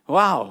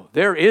 Wow,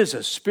 there is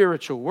a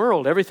spiritual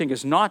world. Everything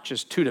is not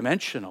just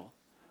two-dimensional.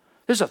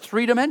 There's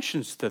 3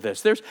 dimensions to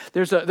this.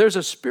 There's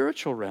a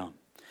spiritual realm.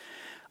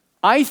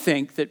 I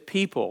think that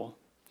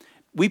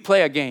we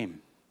play a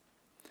game.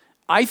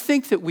 I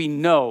think that we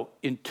know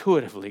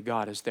intuitively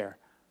God is there.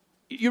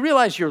 You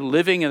realize you're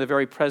living in the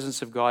very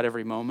presence of God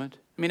every moment?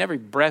 I mean, every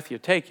breath you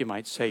take, you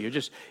might say,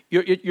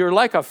 you're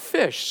like a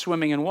fish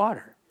swimming in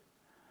water.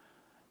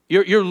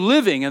 You're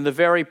living in the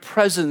very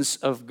presence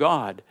of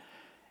God.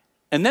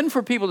 And then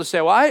for people to say,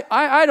 well,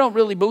 I don't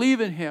really believe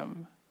in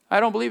him.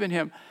 I don't believe in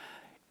him.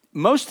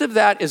 Most of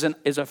that is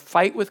a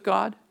fight with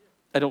God.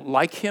 I don't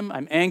like him.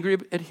 I'm angry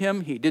at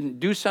him. He didn't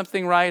do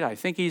something right. I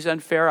think he's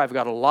unfair. I've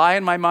got a lie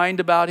in my mind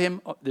about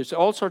him. There's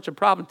all sorts of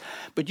problems.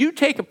 But you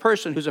take a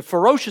person who's a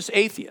ferocious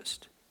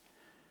atheist,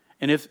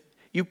 and if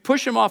you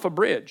push him off a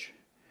bridge,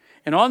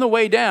 and on the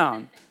way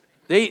down,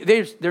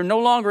 they're no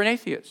longer an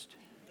atheist.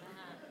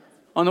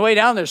 On the way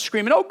down, they're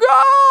screaming, "Oh,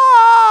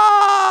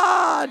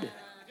 God!"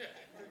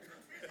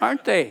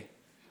 Aren't they?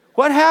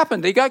 What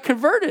happened? They got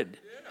converted.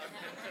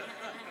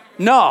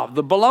 No,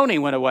 the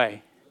baloney went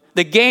away.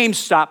 The game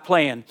stopped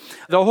playing.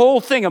 The whole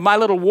thing of my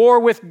little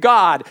war with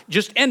God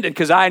just ended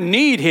because I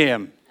need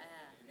him.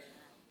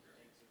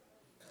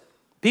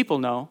 People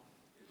know.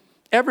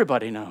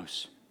 Everybody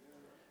knows.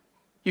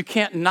 You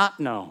can't not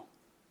know.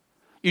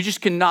 You just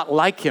cannot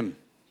like him.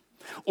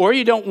 Or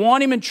you don't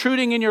want him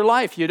intruding in your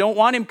life. You don't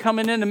want him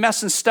coming in and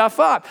messing stuff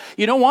up.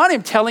 You don't want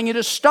him telling you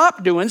to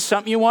stop doing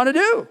something you want to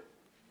do.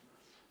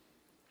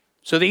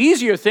 So the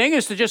easier thing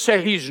is to just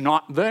say, he's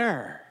not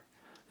there.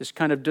 This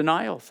kind of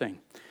denial thing.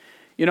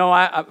 You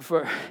know,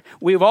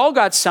 we've all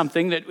got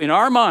something that in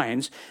our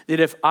minds that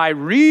if I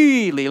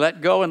really let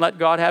go and let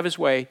God have his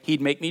way,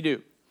 he'd make me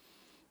do.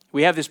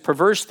 We have this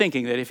perverse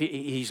thinking that if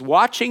he's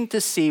watching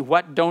to see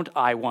what don't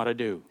I want to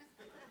do.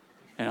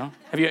 You know,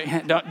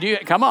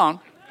 come on.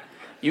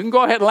 You can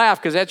go ahead and laugh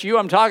because that's you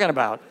I'm talking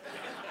about.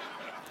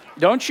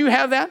 Don't you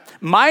have that?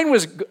 Mine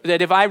was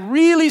that if I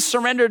really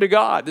surrendered to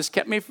God, this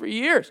kept me for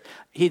years,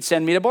 he'd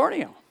send me to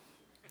Borneo.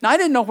 Now, I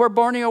didn't know where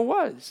Borneo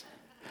was,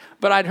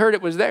 but I'd heard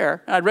it was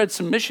there. I'd read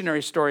some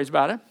missionary stories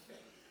about it.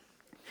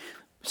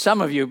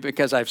 Some of you,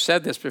 because I've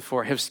said this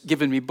before, have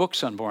given me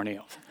books on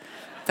Borneo.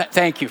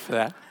 Thank you for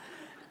that.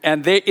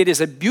 And it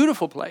is a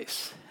beautiful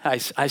place.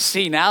 I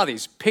see now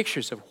these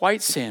pictures of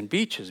white sand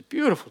beaches,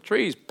 beautiful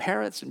trees,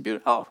 parrots, and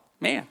beautiful. Oh,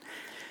 man.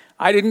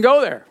 I didn't go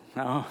there.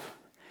 No.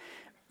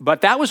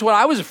 But that was what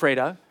I was afraid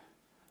of.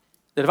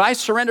 That if I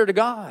surrendered to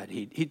God,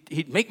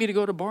 he'd make me to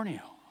go to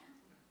Borneo.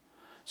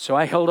 So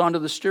I held onto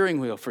the steering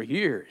wheel for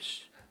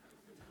years.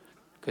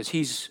 Because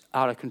he's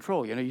out of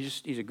control. You know,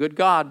 he's a good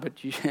God, but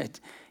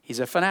he's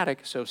a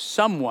fanatic. So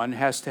someone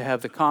has to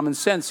have the common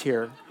sense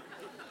here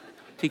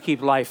to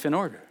keep life in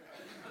order.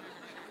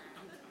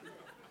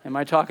 Am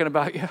I talking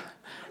about you?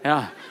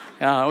 Yeah,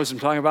 I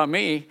wasn't talking about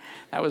me.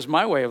 That was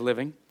my way of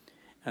living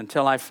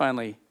until I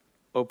finally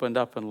opened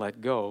up and let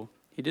go.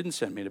 He didn't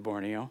send me to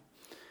Borneo.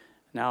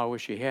 Now I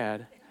wish he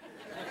had.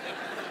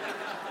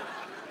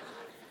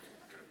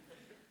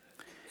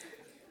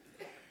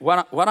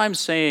 What I'm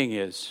saying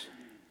is,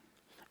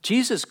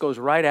 Jesus goes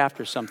right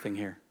after something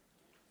here.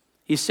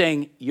 He's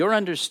saying, your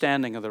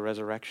understanding of the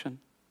resurrection,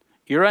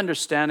 your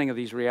understanding of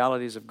these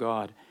realities of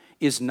God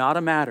is not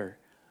a matter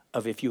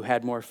of if you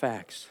had more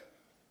facts.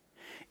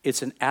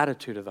 It's an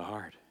attitude of the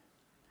heart.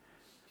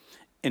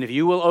 And if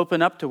you will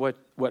open up to what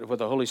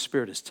the Holy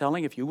Spirit is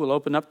telling, if you will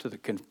open up to the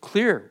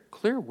clear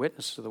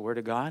witness to the Word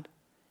of God,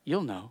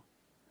 you'll know.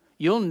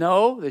 You'll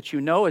know that you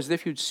know as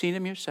if you'd seen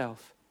him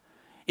yourself.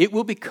 It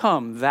will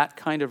become that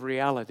kind of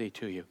reality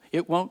to you.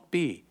 It won't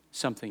be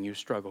something you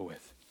struggle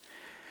with.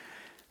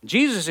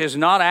 Jesus is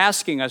not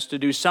asking us to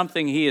do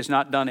something he has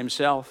not done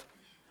himself.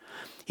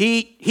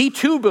 He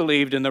too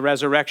believed in the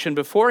resurrection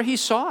before he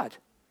saw it.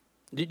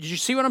 Did you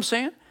see what I'm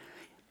saying?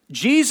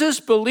 Jesus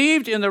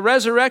believed in the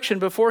resurrection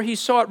before he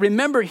saw it.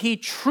 Remember, he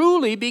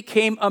truly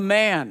became a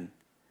man.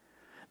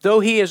 Though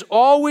he has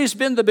always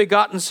been the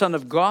begotten Son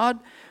of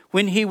God,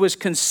 when he was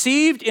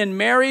conceived in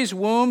Mary's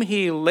womb,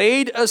 he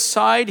laid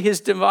aside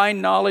his divine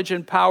knowledge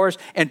and powers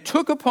and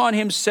took upon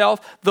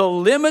himself the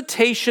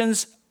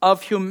limitations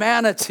of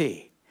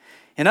humanity.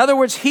 In other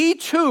words, he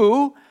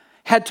too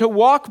had to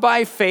walk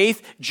by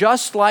faith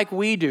just like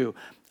we do.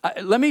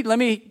 Let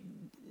me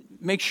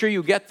make sure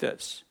you get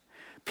this.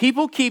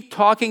 People keep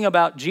talking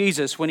about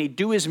Jesus when he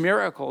do his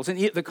miracles, and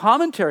the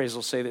commentaries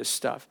will say this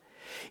stuff.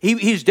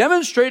 He's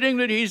demonstrating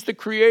that he's the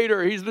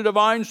creator. He's the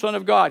divine Son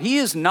of God. He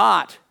is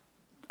not.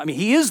 I mean,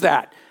 he is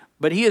that,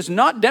 but he is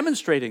not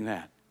demonstrating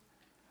that.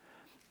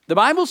 The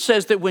Bible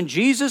says that when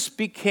Jesus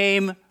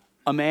became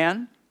a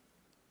man,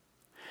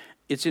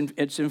 it's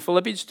in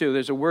Philippians 2,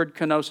 there's a word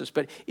kenosis,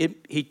 but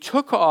he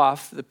took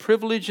off the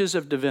privileges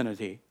of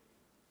divinity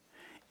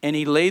and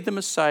he laid them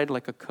aside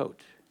like a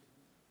coat.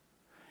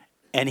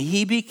 And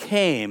he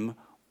became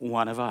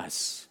one of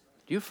us.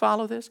 Do you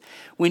follow this?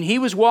 When he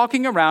was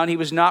walking around, he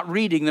was not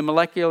reading the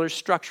molecular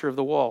structure of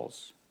the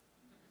walls.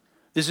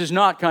 This is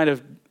not kind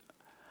of,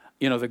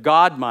 the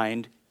God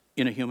mind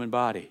in a human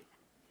body.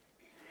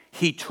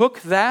 He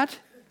took that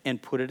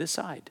and put it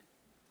aside.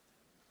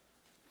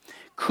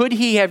 Could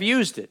he have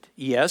used it?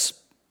 Yes.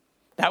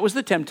 That was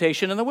the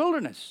temptation in the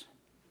wilderness.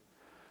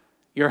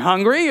 You're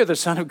hungry, you're the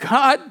Son of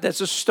God,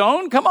 that's a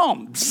stone, come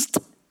on.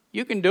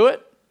 You can do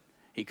it.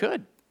 He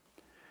could.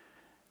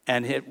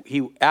 And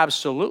he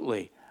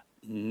absolutely,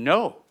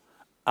 no,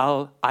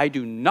 I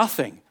do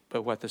nothing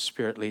but what the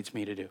Spirit leads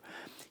me to do.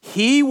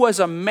 He was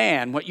a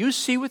man, what you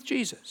see with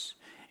Jesus,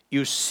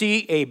 you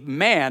see a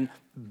man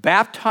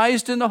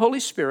baptized in the Holy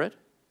Spirit,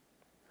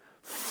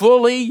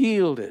 fully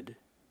yielded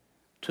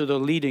to the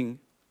leading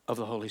of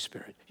the Holy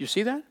Spirit. You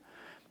see that?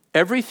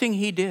 Everything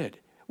he did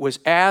was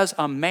as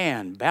a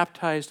man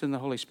baptized in the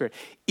Holy Spirit.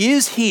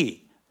 Is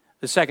he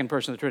the second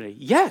person of the Trinity?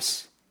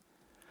 Yes.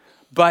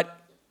 But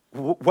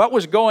what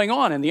was going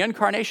on in the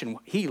incarnation?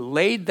 He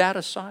laid that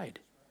aside.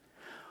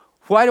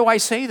 Why do I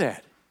say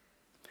that?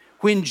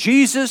 When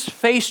Jesus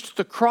faced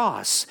the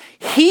cross,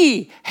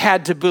 he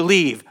had to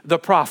believe the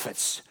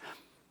prophets.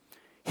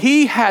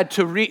 He had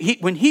to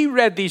when he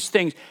read these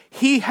things,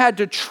 he had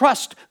to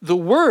trust the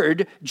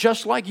word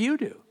just like you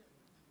do.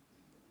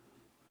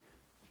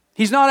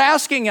 He's not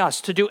asking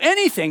us to do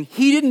anything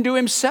he didn't do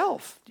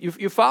himself.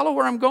 You follow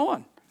where I'm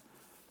going?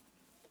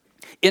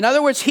 In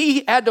other words,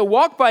 he had to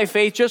walk by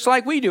faith just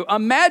like we do.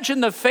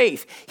 Imagine the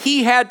faith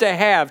he had to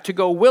have to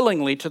go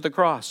willingly to the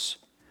cross.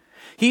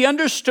 He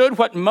understood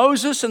what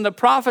Moses and the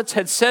prophets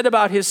had said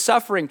about his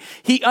suffering.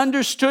 He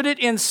understood it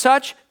in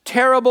such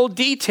terrible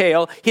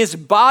detail. His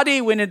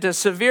body went into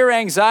severe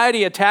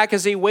anxiety attack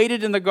as he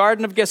waited in the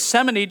Garden of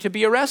Gethsemane to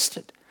be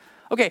arrested.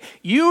 Okay,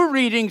 you're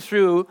reading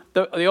through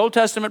the Old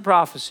Testament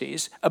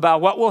prophecies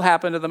about what will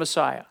happen to the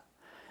Messiah.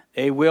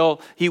 He will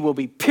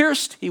be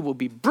pierced, he will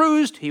be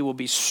bruised, he will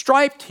be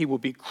striped, he will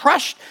be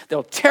crushed.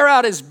 They'll tear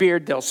out his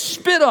beard, they'll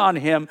spit on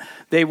him.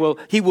 He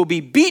will be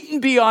beaten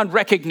beyond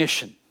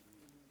recognition.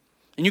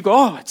 And you go,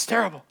 oh, it's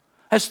terrible.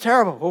 That's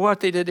terrible. Well, what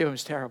they did to him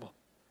is terrible.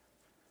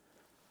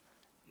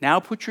 Now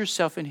put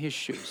yourself in his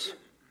shoes.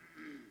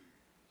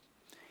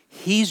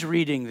 He's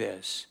reading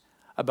this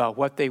about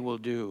what they will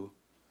do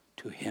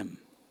to him.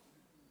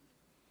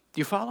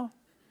 Do you follow?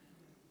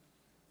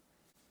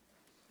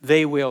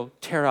 They will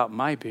tear out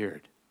my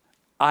beard.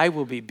 I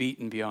will be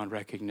beaten beyond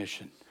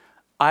recognition.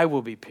 I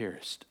will be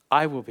pierced.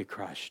 I will be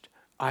crushed.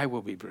 I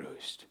will be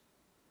bruised.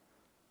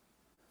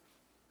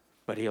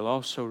 But he'll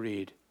also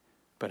read,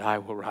 but I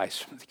will rise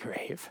from the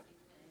grave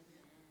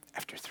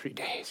after 3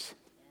 days.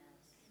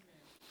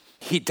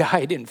 He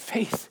died in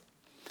faith.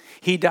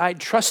 He died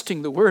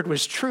trusting the word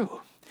was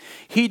true.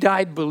 He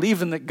died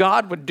believing that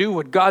God would do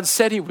what God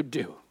said he would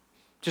do,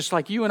 just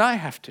like you and I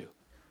have to.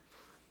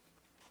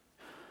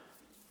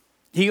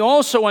 He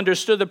also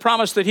understood the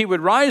promise that he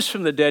would rise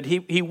from the dead.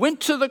 He went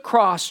to the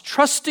cross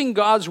trusting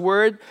God's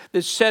word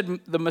that said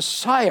the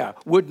Messiah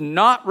would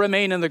not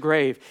remain in the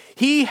grave.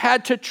 He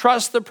had to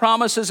trust the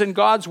promises in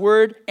God's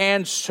word,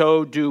 and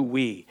so do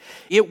we.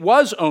 It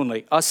was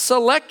only a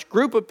select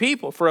group of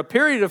people for a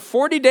period of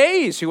 40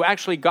 days who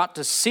actually got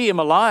to see him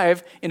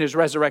alive in his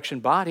resurrection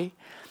body.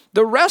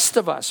 The rest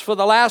of us, for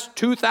the last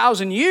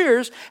 2,000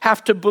 years,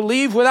 have to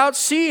believe without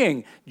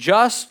seeing,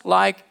 just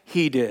like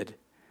he did.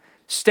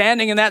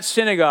 Standing in that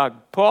synagogue,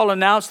 Paul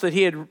announced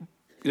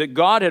that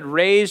God had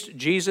raised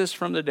Jesus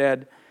from the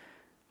dead.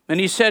 And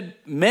he said,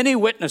 many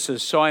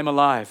witnesses saw him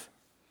alive.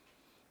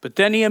 But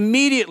then he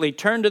immediately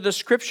turned to the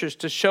scriptures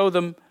to show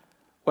them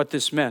what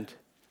this meant.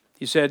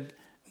 He said,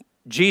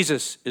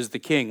 Jesus is the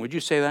king. Would you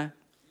say that?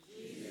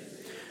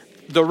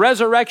 The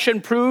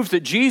resurrection proved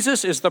that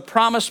Jesus is the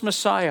promised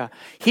Messiah.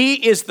 He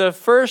is the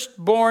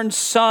firstborn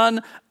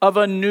son of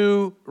a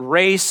new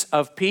race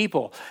of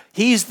people.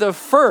 He's the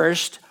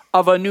first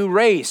of a new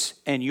race,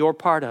 and you're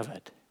part of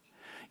it.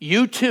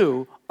 You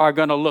too are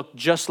going to look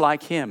just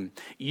like him.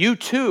 You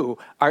too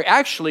are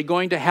actually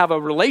going to have a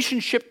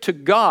relationship to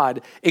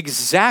God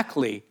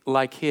exactly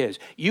like his.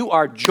 You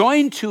are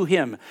joined to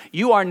him.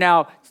 You are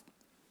now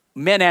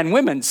men and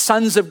women,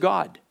 sons of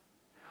God.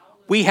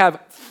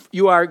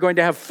 You are going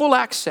to have full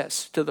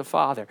access to the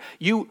Father.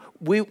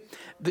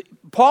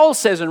 Paul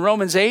says in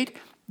Romans 8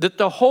 that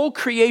the whole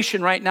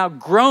creation right now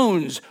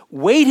groans,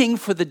 waiting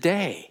for the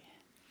day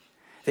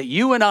that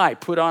you and I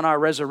put on our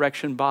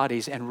resurrection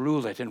bodies and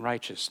rule it in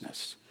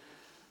righteousness.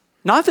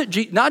 Not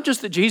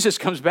just that Jesus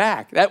comes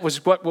back.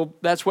 That's what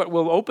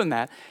will open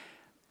that.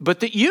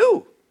 But that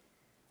you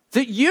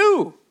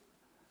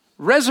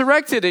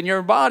resurrected in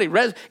your body,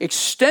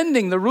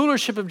 extending the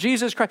rulership of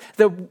Jesus Christ.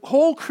 The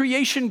whole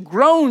creation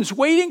groans,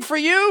 waiting for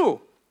you.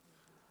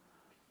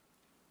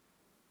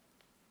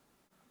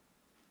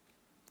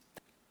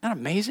 Isn't that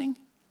amazing?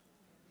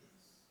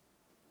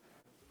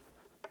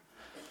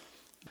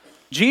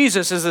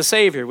 Jesus is the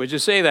Savior. Would you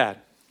say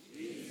that?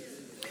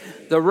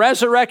 The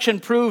resurrection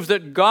proves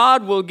that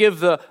God will give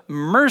the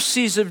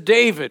mercies of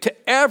David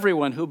to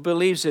everyone who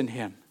believes in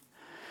him.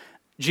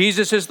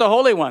 Jesus is the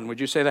Holy One. Would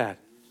you say that?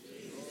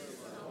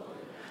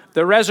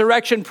 The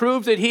resurrection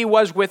proved that he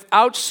was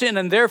without sin,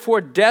 and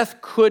therefore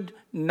death could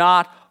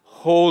not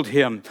hold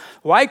him.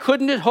 Why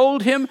couldn't it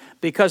hold him?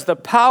 Because the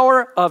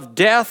power of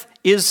death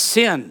is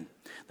sin.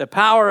 The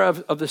power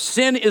of the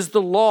sin is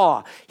the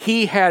law.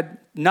 He had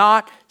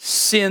not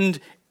sinned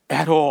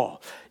at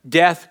all.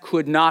 Death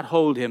could not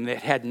hold him.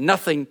 It had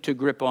nothing to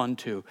grip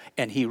onto.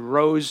 And he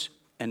rose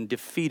and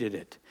defeated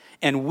it.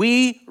 And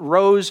we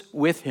rose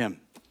with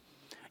him.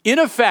 In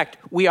effect,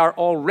 we are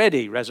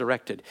already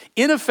resurrected.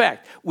 In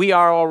effect, we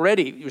are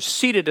already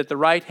seated at the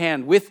right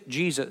hand with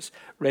Jesus,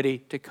 ready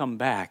to come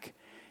back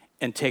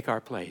and take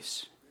our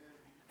place.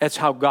 That's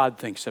how God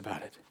thinks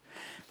about it.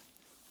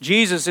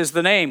 Jesus is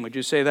the name. Would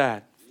you say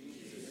that?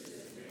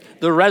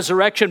 The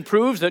resurrection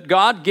proves that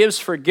God gives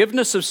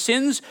forgiveness of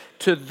sins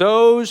to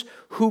those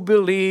who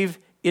believe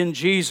in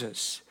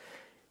Jesus.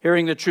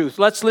 Hearing the truth.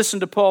 Let's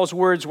listen to Paul's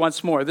words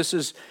once more. This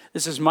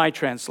is my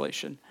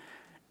translation.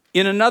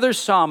 In another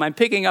psalm, I'm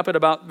picking up at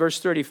about verse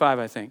 35,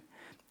 I think.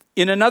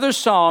 In another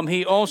psalm,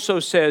 he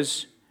also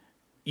says,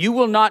 "You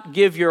will not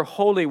give your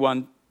Holy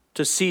One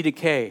to see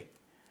decay.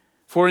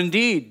 For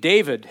indeed,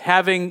 David,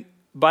 having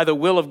by the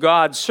will of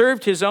God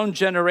served his own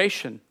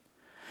generation,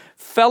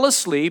 fell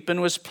asleep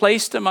and was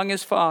placed among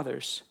his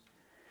fathers.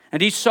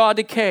 And he saw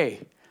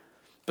decay.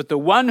 But the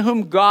one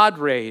whom God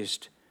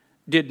raised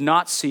did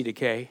not see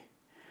decay.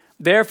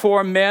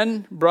 Therefore,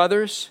 men,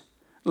 brothers,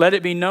 let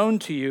it be known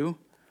to you,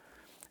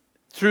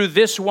 through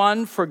this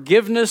one,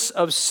 forgiveness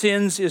of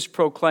sins is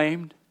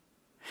proclaimed.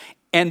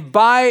 And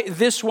by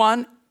this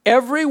one,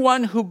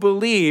 everyone who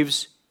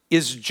believes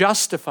is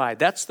justified."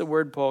 That's the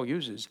word Paul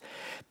uses.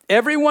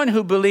 Everyone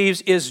who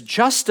believes is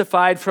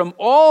justified from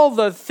all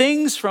the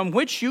things from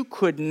which you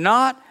could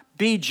not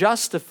be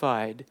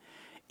justified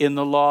in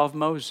the law of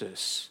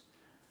Moses.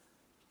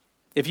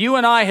 If you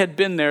and I had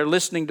been there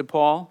listening to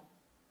Paul,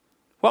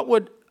 what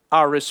would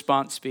our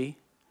response be?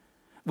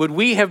 Would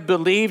we have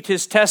believed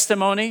his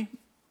testimony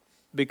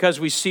because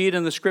we see it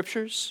in the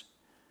scriptures?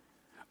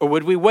 Or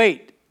would we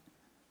wait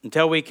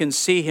until we can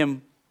see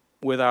him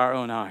with our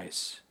own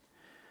eyes?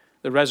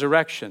 The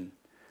resurrection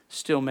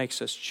still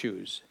makes us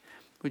choose.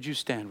 Would you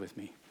stand with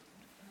me?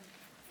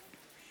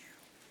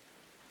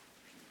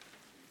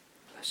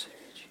 Blessed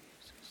be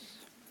Jesus.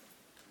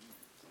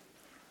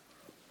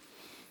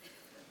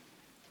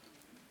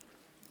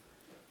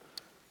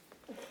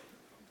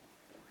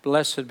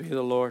 Blessed be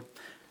the Lord.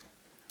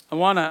 I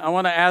want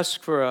to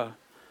ask for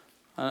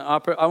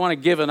I want to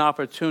give an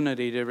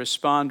opportunity to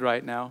respond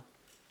right now.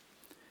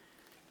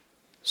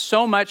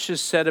 So much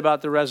is said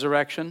about the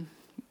resurrection.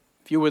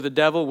 If you were the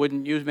devil,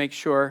 wouldn't you make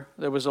sure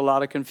there was a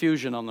lot of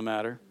confusion on the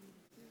matter?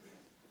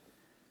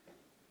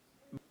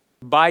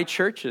 By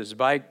churches,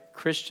 by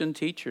Christian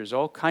teachers,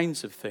 all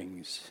kinds of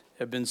things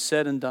have been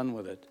said and done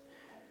with it.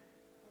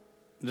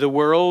 The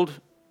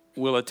world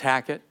will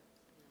attack it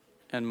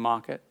and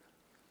mock it.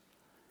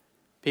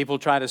 People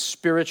try to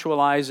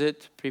spiritualize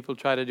it. People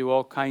try to do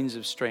all kinds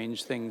of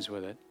strange things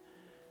with it.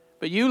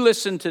 But you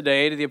listen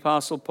today to the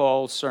Apostle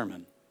Paul's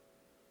sermon.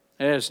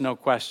 There's no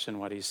question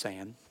what he's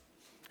saying.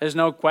 There's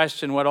no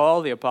question what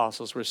all the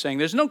apostles were saying.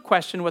 There's no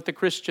question what the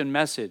Christian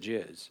message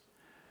is.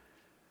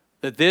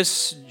 That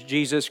this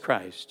Jesus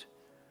Christ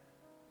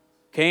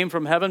came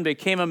from heaven,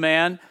 became a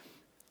man,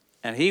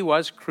 and he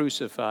was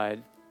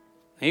crucified.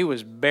 He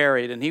was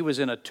buried, and he was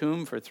in a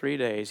tomb for 3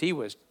 days. He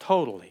was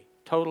totally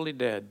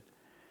dead.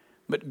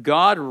 But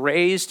God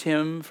raised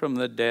him from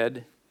the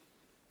dead.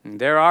 And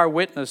there are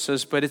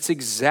witnesses, but it's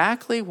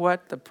exactly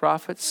what the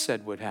prophets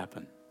said would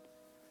happen.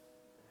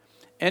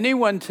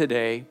 Anyone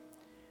today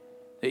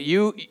that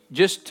you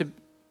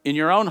in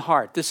your own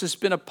heart, this has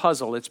been a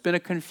puzzle, it's been a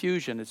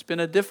confusion, it's been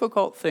a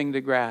difficult thing to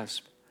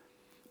grasp.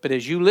 But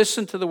as you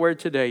listen to the word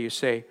today, you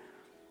say,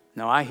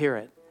 no, I hear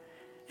it.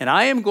 And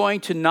I am going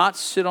to not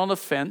sit on the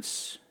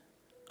fence.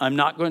 I'm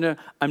not going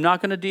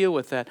to deal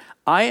with that.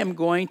 I am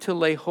going to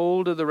lay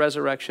hold of the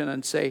resurrection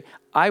and say,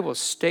 I will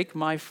stake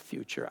my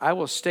future. I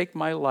will stake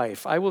my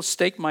life. I will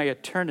stake my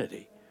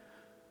eternity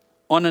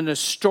on an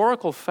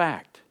historical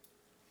fact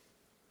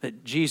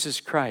that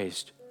Jesus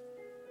Christ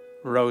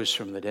rose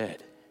from the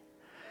dead.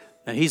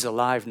 And he's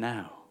alive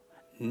now,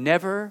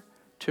 never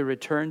to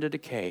return to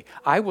decay.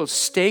 I will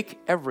stake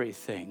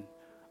everything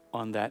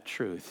on that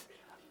truth.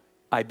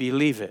 I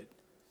believe it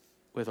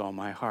with all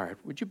my heart.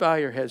 Would you bow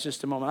your heads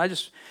just a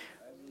moment?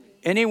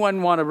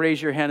 Anyone want to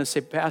raise your hand and say,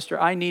 Pastor,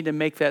 I need to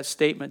make that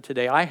statement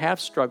today. I have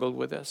struggled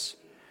with this.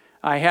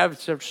 I have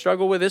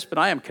struggled with this, but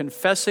I am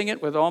confessing it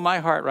with all my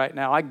heart right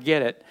now. I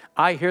get it.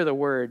 I hear the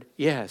word.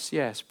 Yes,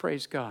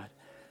 praise God.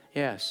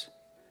 Yes.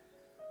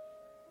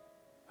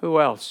 Who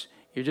else?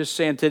 You're just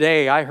saying,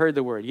 today I heard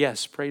the word.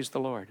 Yes, praise the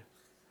Lord.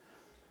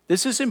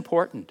 This is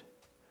important.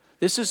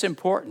 This is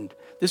important.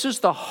 This is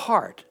the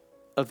heart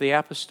of the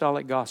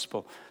apostolic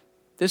gospel.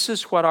 This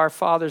is what our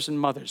fathers and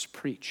mothers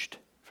preached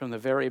from the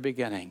very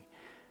beginning.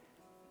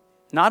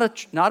 Not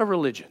a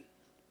religion.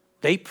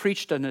 They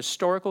preached an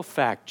historical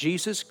fact.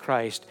 Jesus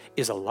Christ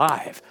is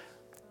alive.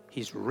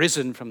 He's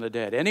risen from the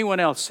dead. Anyone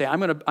else say, I'm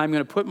going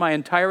to put my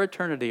entire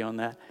eternity on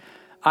that.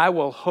 I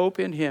will hope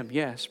in him.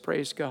 Yes,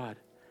 praise God.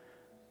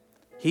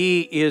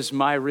 He is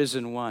my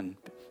risen one.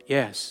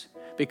 Yes.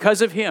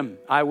 Because of him,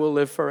 I will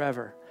live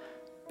forever.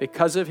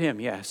 Because of him,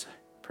 yes.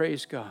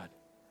 Praise God.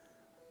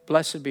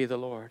 Blessed be the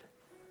Lord.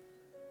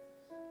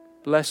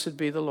 Blessed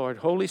be the Lord.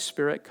 Holy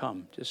Spirit,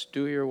 come. Just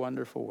do your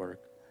wonderful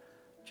work.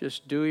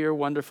 Just do your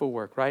wonderful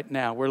work right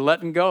now. We're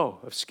letting go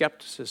of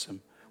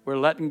skepticism. We're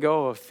letting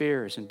go of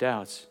fears and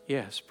doubts.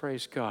 Yes,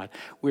 praise God.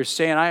 We're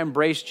saying, I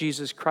embrace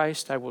Jesus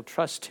Christ. I will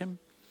trust him.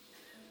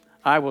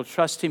 I will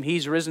trust him.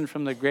 He's risen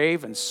from the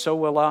grave, and so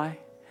will I.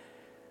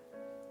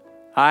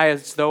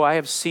 As though I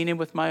have seen him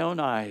with my own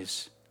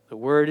eyes. The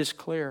word is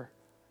clear.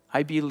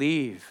 I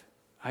believe.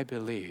 I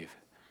believe.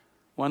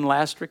 One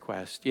last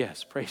request.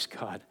 Yes, praise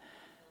God.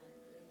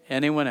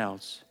 Anyone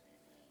else?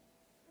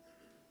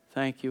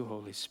 Thank you,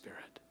 Holy Spirit.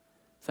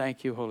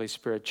 Thank you, Holy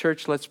Spirit.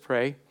 Church, let's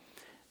pray.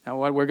 Now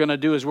what we're going to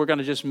do is we're going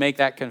to just make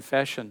that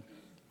confession.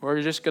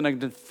 We're just going to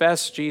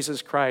confess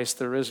Jesus Christ,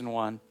 the risen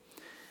one.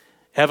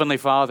 Heavenly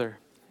Father,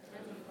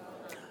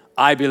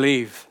 I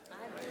believe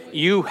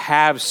you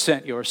have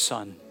sent your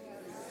Son.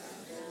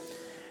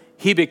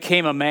 He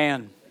became a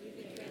man,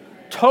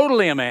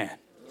 totally a man,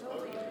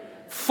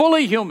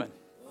 fully human.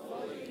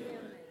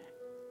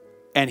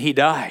 And he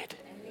died,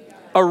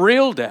 a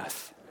real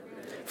death,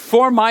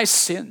 for my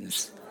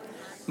sins,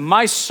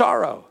 my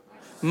sorrow,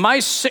 my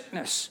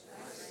sickness,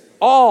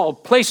 all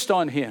placed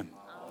on him.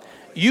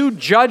 You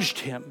judged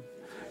him.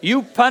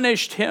 You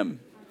punished him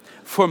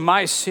for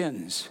my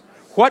sins.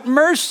 What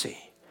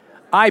mercy!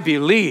 I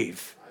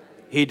believe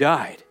he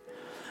died.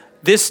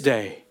 This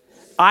day,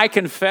 I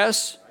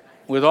confess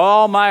with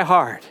all my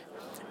heart,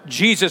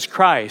 Jesus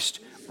Christ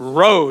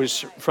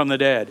rose from the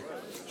dead.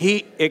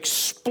 He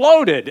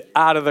exploded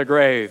out of the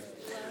grave.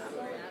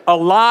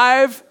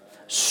 Alive,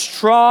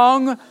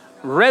 strong,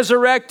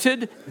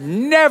 resurrected,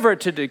 never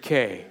to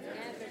decay.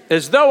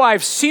 As though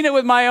I've seen it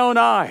with my own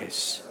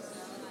eyes.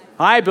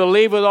 I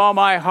believe with all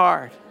my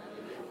heart.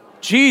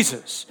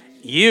 Jesus,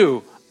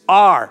 you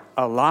are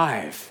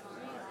alive.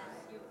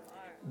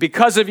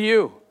 Because of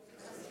you,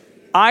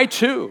 I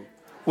too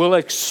will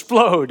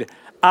explode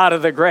out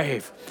of the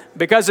grave.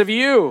 Because of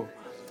you,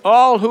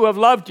 all who have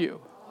loved you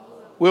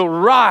will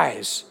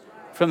rise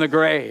from the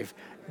grave.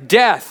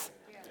 Death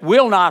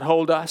will not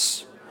hold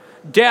us.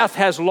 Death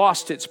has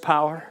lost its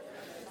power.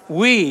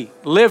 We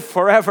live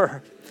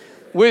forever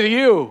with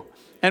you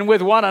and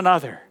with one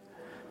another.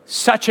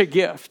 Such a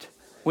gift.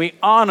 We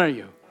honor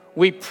you.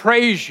 We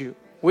praise you.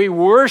 We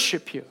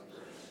worship you.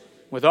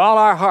 With all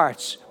our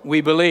hearts,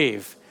 we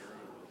believe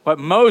what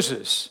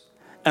Moses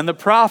and the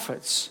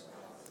prophets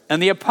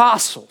and the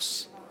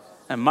apostles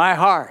and my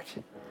heart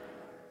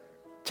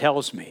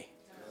tells me.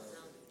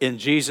 In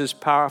Jesus'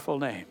 powerful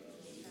name.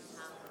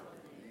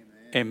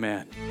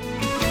 Amen.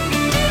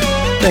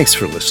 Thanks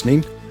for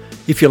listening.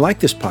 If you like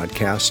this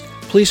podcast,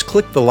 please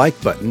click the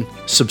like button,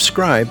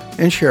 subscribe,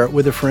 and share it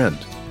with a friend.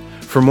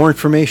 For more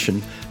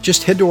information,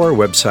 just head to our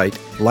website,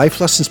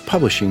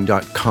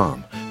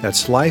 lifelessonspublishing.com.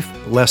 That's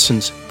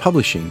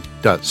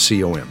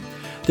lifelessonspublishing.com.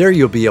 There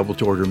you'll be able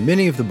to order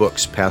many of the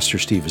books Pastor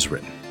Steve has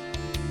written.